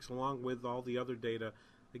 2 weeks along with all the other data.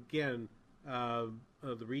 Again,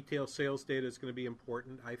 the retail sales data is going to be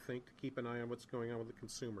important, I think, to keep an eye on what's going on with the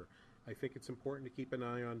consumer. I think it's important to keep an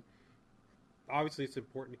eye on. Obviously, it's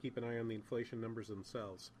important to keep an eye on the inflation numbers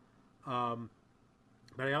themselves. But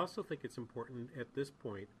I also think it's important at this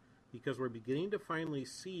point because we're beginning to finally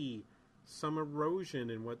see some erosion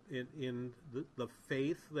in the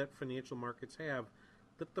faith that financial markets have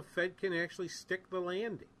that the Fed can actually stick the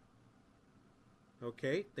landing.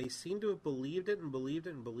 Okay? They seem to have believed it and believed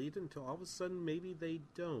it and believed it until all of a sudden maybe they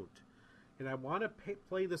don't. And I want to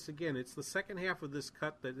play this again. It's the second half of this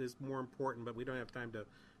cut that is more important, but we don't have time to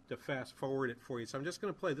fast forward it for you. So I'm just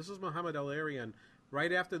going to play. This is Mohamed El-Erian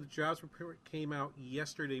right after the jobs report came out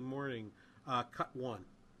yesterday morning, cut 1.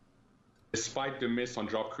 Despite the miss on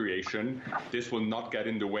job creation, this will not get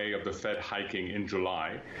in the way of the Fed hiking in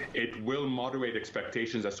July. It will moderate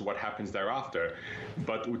expectations as to what happens thereafter.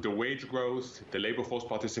 But with the wage growth, the labor force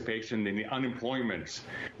participation, and the unemployment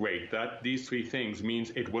rate, these three things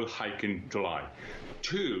means it will hike in July.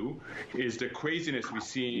 2 is the craziness we're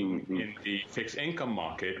seeing in the fixed income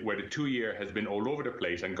market, where the 2-year has been all over the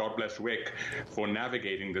place, and God bless Rick for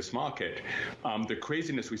navigating this market. The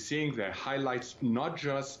craziness we're seeing there highlights not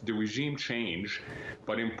just the regime change,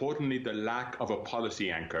 but importantly, the lack of a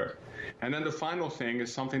policy anchor. And then the final thing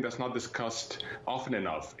is something that's not discussed often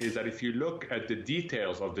enough, is that if you look at the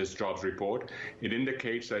details of this jobs report, it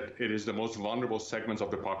indicates that it is the most vulnerable segments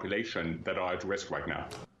of the population that are at risk right now.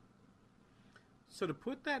 So to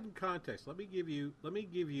put that in context, let me give you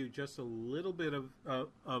just a little bit of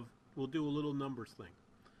we'll do a little numbers thing.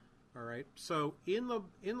 All right. So in the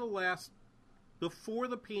last, before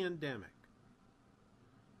the pandemic,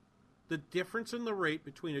 the difference in the rate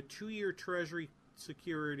between a 2-year Treasury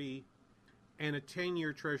security and a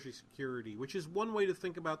 10-year Treasury security, which is one way to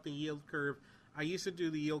think about the yield curve. I used to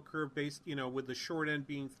do the yield curve based, with the short end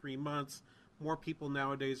being 3 months. More people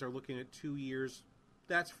nowadays are looking at 2 years.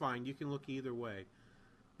 That's fine. You can look either way.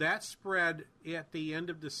 That spread at the end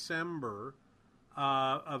of December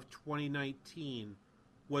of 2019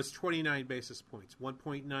 was 29 basis points,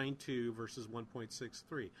 1.92 versus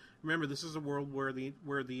 1.63. Remember, this is a world where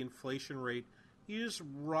the inflation rate is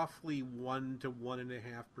roughly 1 to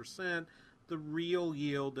 1.5%. The real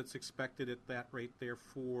yield that's expected at that rate,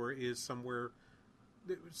 therefore, is somewhere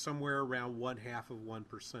around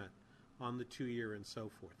 0.5% on the 2-year and so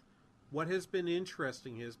forth. What has been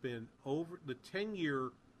interesting has been over the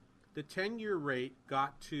 10-year rate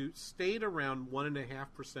stayed around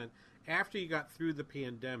 1.5% after you got through the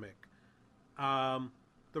pandemic. The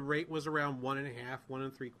rate was around 1.5,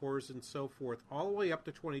 1.75, and so forth, all the way up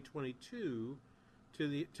to 2022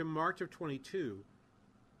 to March of 22.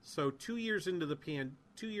 So 2 years into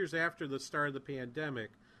 2 years after the start of the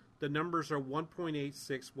pandemic, the numbers are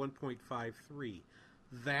 1.86, 1.53.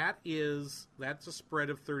 That's a spread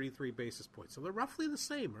of 33 basis points. So they're roughly the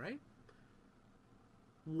same, right?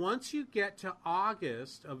 Once you get to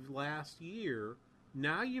August of last year,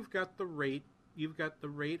 now you've got the rate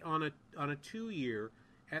on a 2-year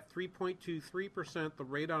at 3.23%, the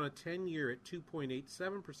rate on a 10-year at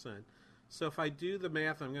 2.87%. So if I do the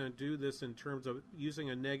math, I'm going to do this in terms of using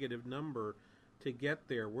a negative number to get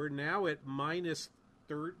there. We're now at minus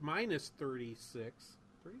 36.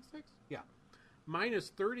 36? Yeah. Minus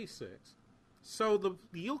 36. So the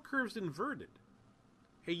yield curve's inverted.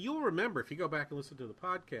 Hey, you'll remember if you go back and listen to the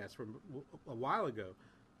podcast from a while ago,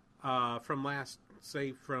 from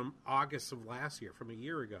August of last year, from a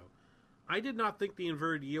year ago, I did not think the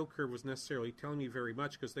inverted yield curve was necessarily telling me very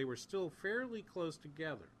much because they were still fairly close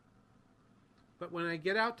together. But when I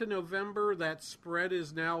get out to November, that spread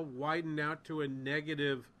is now widened out to a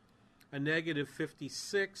negative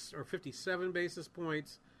 56 or 57 basis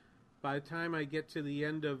points. By the time I get to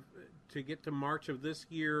to March of this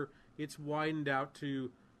year, it's widened out to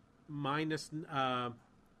minus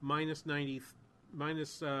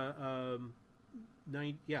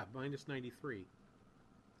 93.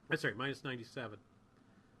 That's right, minus 97.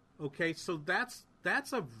 Okay, so that's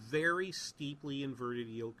a very steeply inverted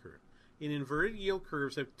yield curve. And inverted yield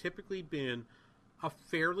curves have typically been a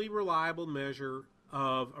fairly reliable measure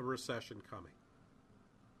of a recession coming.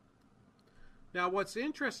 Now, what's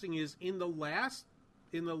interesting is in the last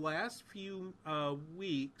few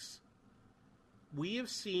weeks, we have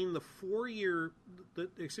seen the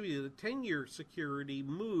 10-year security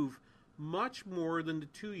move much more than the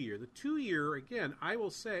 2-year. The 2-year, again, I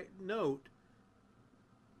will say, note,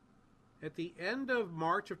 at the end of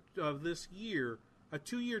March of this year, a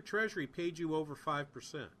 2-year Treasury paid you over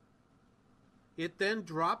 5%. It then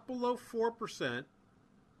dropped below 4%,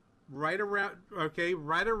 right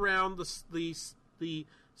around the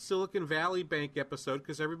Silicon Valley Bank episode,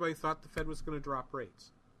 because everybody thought the Fed was going to drop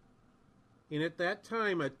rates. And at that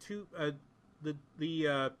time, the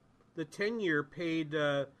 10-year paid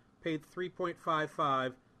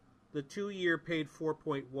 3.55, the 2-year paid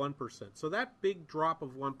 4.1%. So that big drop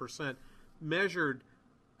of 1% measured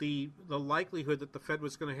the likelihood that the Fed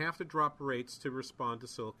was going to have to drop rates to respond to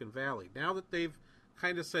Silicon Valley. Now that they've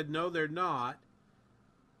kind of said no, they're not,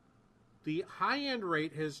 the high-end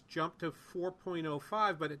rate has jumped to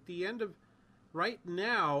 4.05, but at the end of right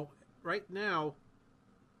now,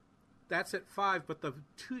 that's at 5, but the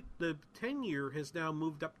 10-year has now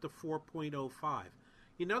moved up to 4.05.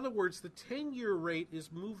 In other words, the 10-year rate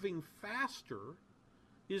is moving faster,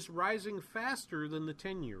 is rising faster than the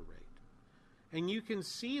 10-year rate. And you can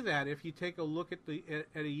see that if you take a look at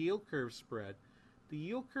a yield curve spread. The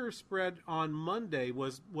yield curve spread on Monday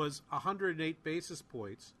was 108 basis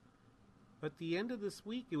points. But at the end of this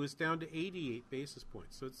week, it was down to 88 basis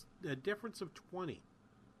points. So it's a difference of 20.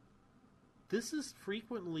 This is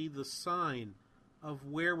frequently the sign of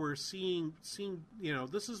where we're seeing,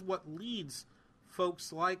 this is what leads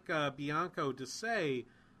folks like Bianco to say,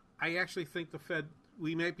 I actually think the Fed,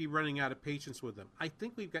 we might be running out of patience with them. I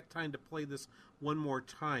think we've got time to play this one more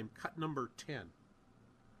time. Cut number 10.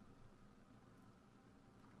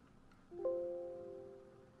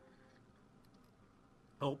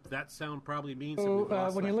 Oh, that sound probably means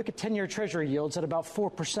when you look at 10-year Treasury yields at about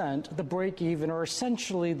 4%, the break-even, or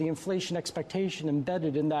essentially the inflation expectation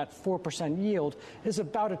embedded in that 4% yield, is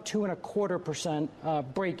about a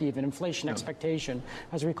 2.25% break-even inflation expectation,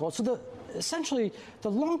 as we call it. So essentially,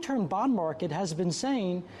 the long-term bond market has been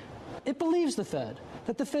saying it believes the Fed,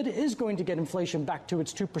 that the Fed is going to get inflation back to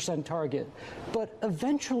its 2% target, but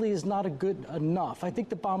eventually is not good enough. I think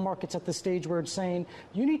the bond market's at the stage where it's saying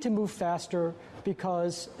you need to move faster,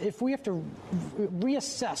 because if we have to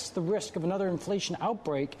reassess the risk of another inflation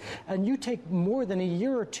outbreak and you take more than a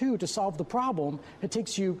year or two to solve the problem, it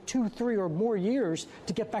takes you 2, 3 or more years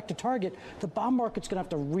to get back to target, the bond market's going to have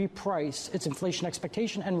to reprice its inflation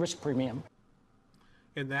expectation and risk premium.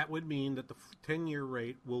 And that would mean that the 10-year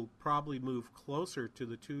rate will probably move closer to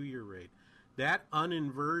the 2-year rate. That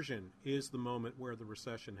uninversion is the moment where the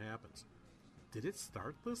recession happens. Did it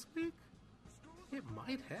start this week? It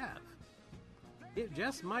might have. It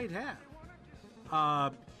just might have.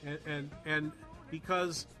 And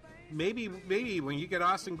because maybe when you get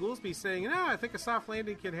Austin Goolsbee saying, I think a soft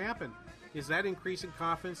landing can happen, is that increasing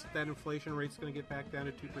confidence that inflation rate's going to get back down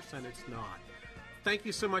to 2%? It's not. Thank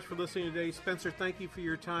you so much for listening today. Spencer, thank you for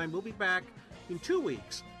your time. We'll be back in 2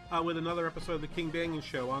 weeks with another episode of The King Banaian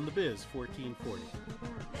Show on The Biz 1440.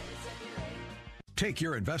 Take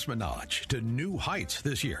your investment knowledge to new heights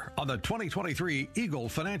this year on the 2023 Eagle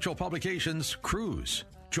Financial Publications Cruise.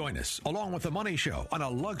 Join us along with The Money Show on a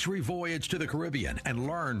luxury voyage to the Caribbean and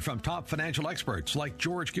learn from top financial experts like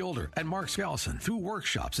George Gilder and Mark Skousen through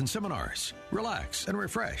workshops and seminars. Relax and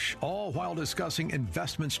refresh, all while discussing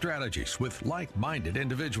investment strategies with like-minded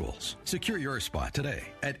individuals. Secure your spot today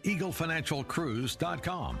at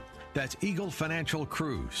EagleFinancialCruise.com. That's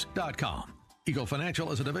EagleFinancialCruise.com. Eagle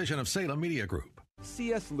Financial is a division of Salem Media Group.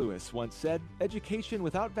 C.S. Lewis once said, "Education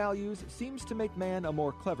without values seems to make man a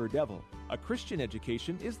more clever devil." A Christian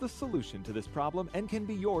education is the solution to this problem and can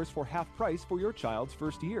be yours for half price for your child's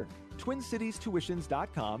first year.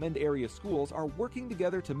 TwinCitiesTuitions.com and area schools are working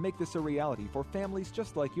together to make this a reality for families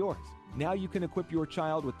just like yours. Now you can equip your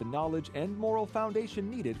child with the knowledge and moral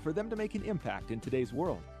foundation needed for them to make an impact in today's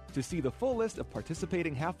world. To see the full list of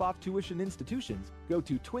participating half-off tuition institutions, go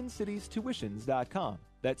to TwinCitiesTuitions.com.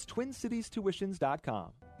 That's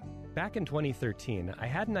TwinCitiesTuitions.com. Back in 2013, I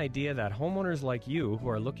had an idea that homeowners like you who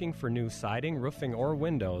are looking for new siding, roofing, or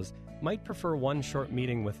windows might prefer one short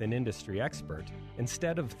meeting with an industry expert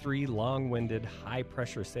instead of 3 long-winded,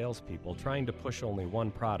 high-pressure salespeople trying to push only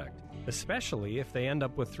one product, especially if they end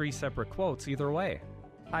up with 3 separate quotes either way.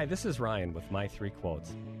 Hi, this is Ryan with My 3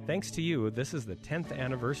 Quotes. Thanks to you, this is the 10th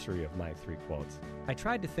anniversary of My 3 Quotes. I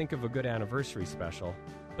tried to think of a good anniversary special,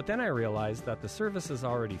 but then I realized that the service is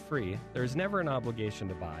already free, there's never an obligation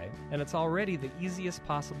to buy, and it's already the easiest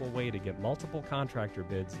possible way to get multiple contractor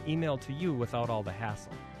bids emailed to you without all the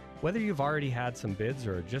hassle. Whether you've already had some bids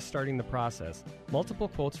or are just starting the process, multiple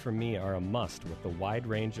quotes from me are a must with the wide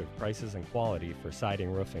range of prices and quality for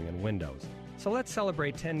siding, roofing, and windows. So let's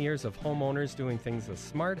celebrate 10 years of homeowners doing things the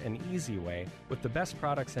smart and easy way with the best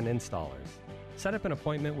products and installers. Set up an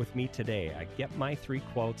appointment with me today at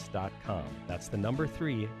getmy3quotes.com. That's the number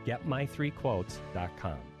 3,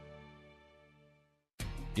 getmy3quotes.com.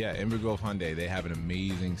 Yeah, Inver Grove Hyundai, they have an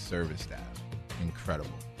amazing service staff.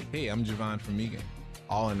 Incredible. Hey, I'm Javon from Egan.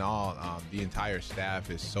 All in all, the entire staff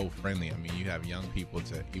is so friendly. I mean, you have young people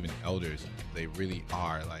to even elders. They really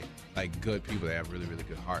are like good people. They have really, really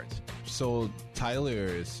good hearts. So Tyler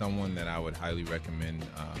is someone that I would highly recommend.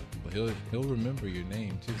 But he'll remember your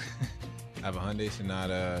name too. I have a Hyundai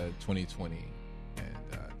Sonata 2020, and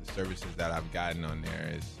the services that I've gotten on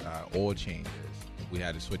there is oil changes. We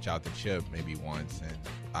had to switch out the chip maybe once, and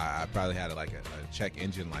I probably had a check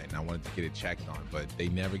engine light, and I wanted to get it checked on, but they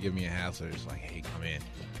never give me a hassle. They're just like, hey, come in.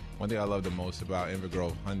 One thing I love the most about Inver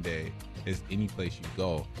Grove Hyundai is any place you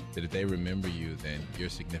go, that if they remember you, then you're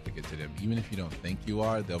significant to them. Even if you don't think you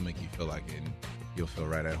are, they'll make you feel like it, and you'll feel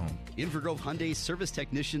right at home. Inver Grove Hyundai service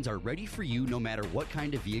technicians are ready for you no matter what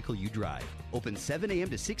kind of vehicle you drive. Open 7 a.m.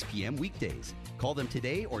 to 6 p.m. weekdays. Call them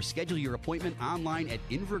today or schedule your appointment online at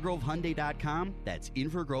invergrovehyundai.com. That's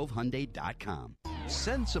invergrovehyundai.com.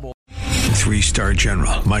 Sensible. 3-star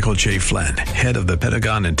General Michael J. Flynn, head of the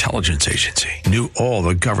Pentagon Intelligence Agency, knew all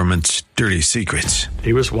the government's dirty secrets.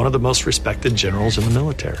 He was one of the most respected generals in the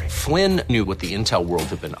military. Flynn knew what the intel world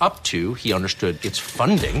had been up to. He understood its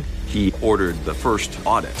funding. He ordered the first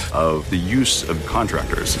audit of the use of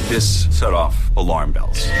contractors. This set off alarm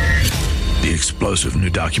bells. The explosive new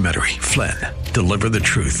documentary, Flynn, Deliver the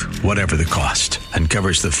Truth, Whatever the Cost,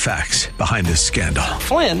 uncovers the facts behind this scandal.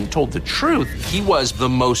 Flynn told the truth. He was the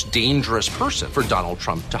most dangerous person for Donald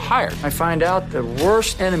Trump to hire. I find out the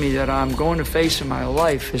worst enemy that I'm going to face in my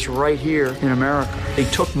life is right here in America. They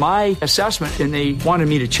took my assessment and they wanted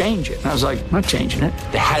me to change it. And I was like, I'm not changing it.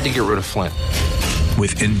 They had to get rid of Flynn.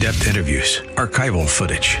 With in-depth interviews, archival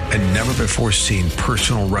footage, and never-before-seen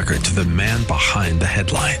personal records of the man behind the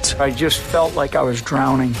headlines. I just felt like I was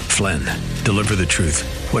drowning. Flynn, Deliver the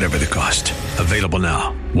Truth, Whatever the Cost. Available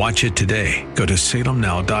now. Watch it today. Go to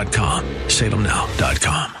salemnow.com.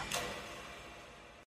 salemnow.com.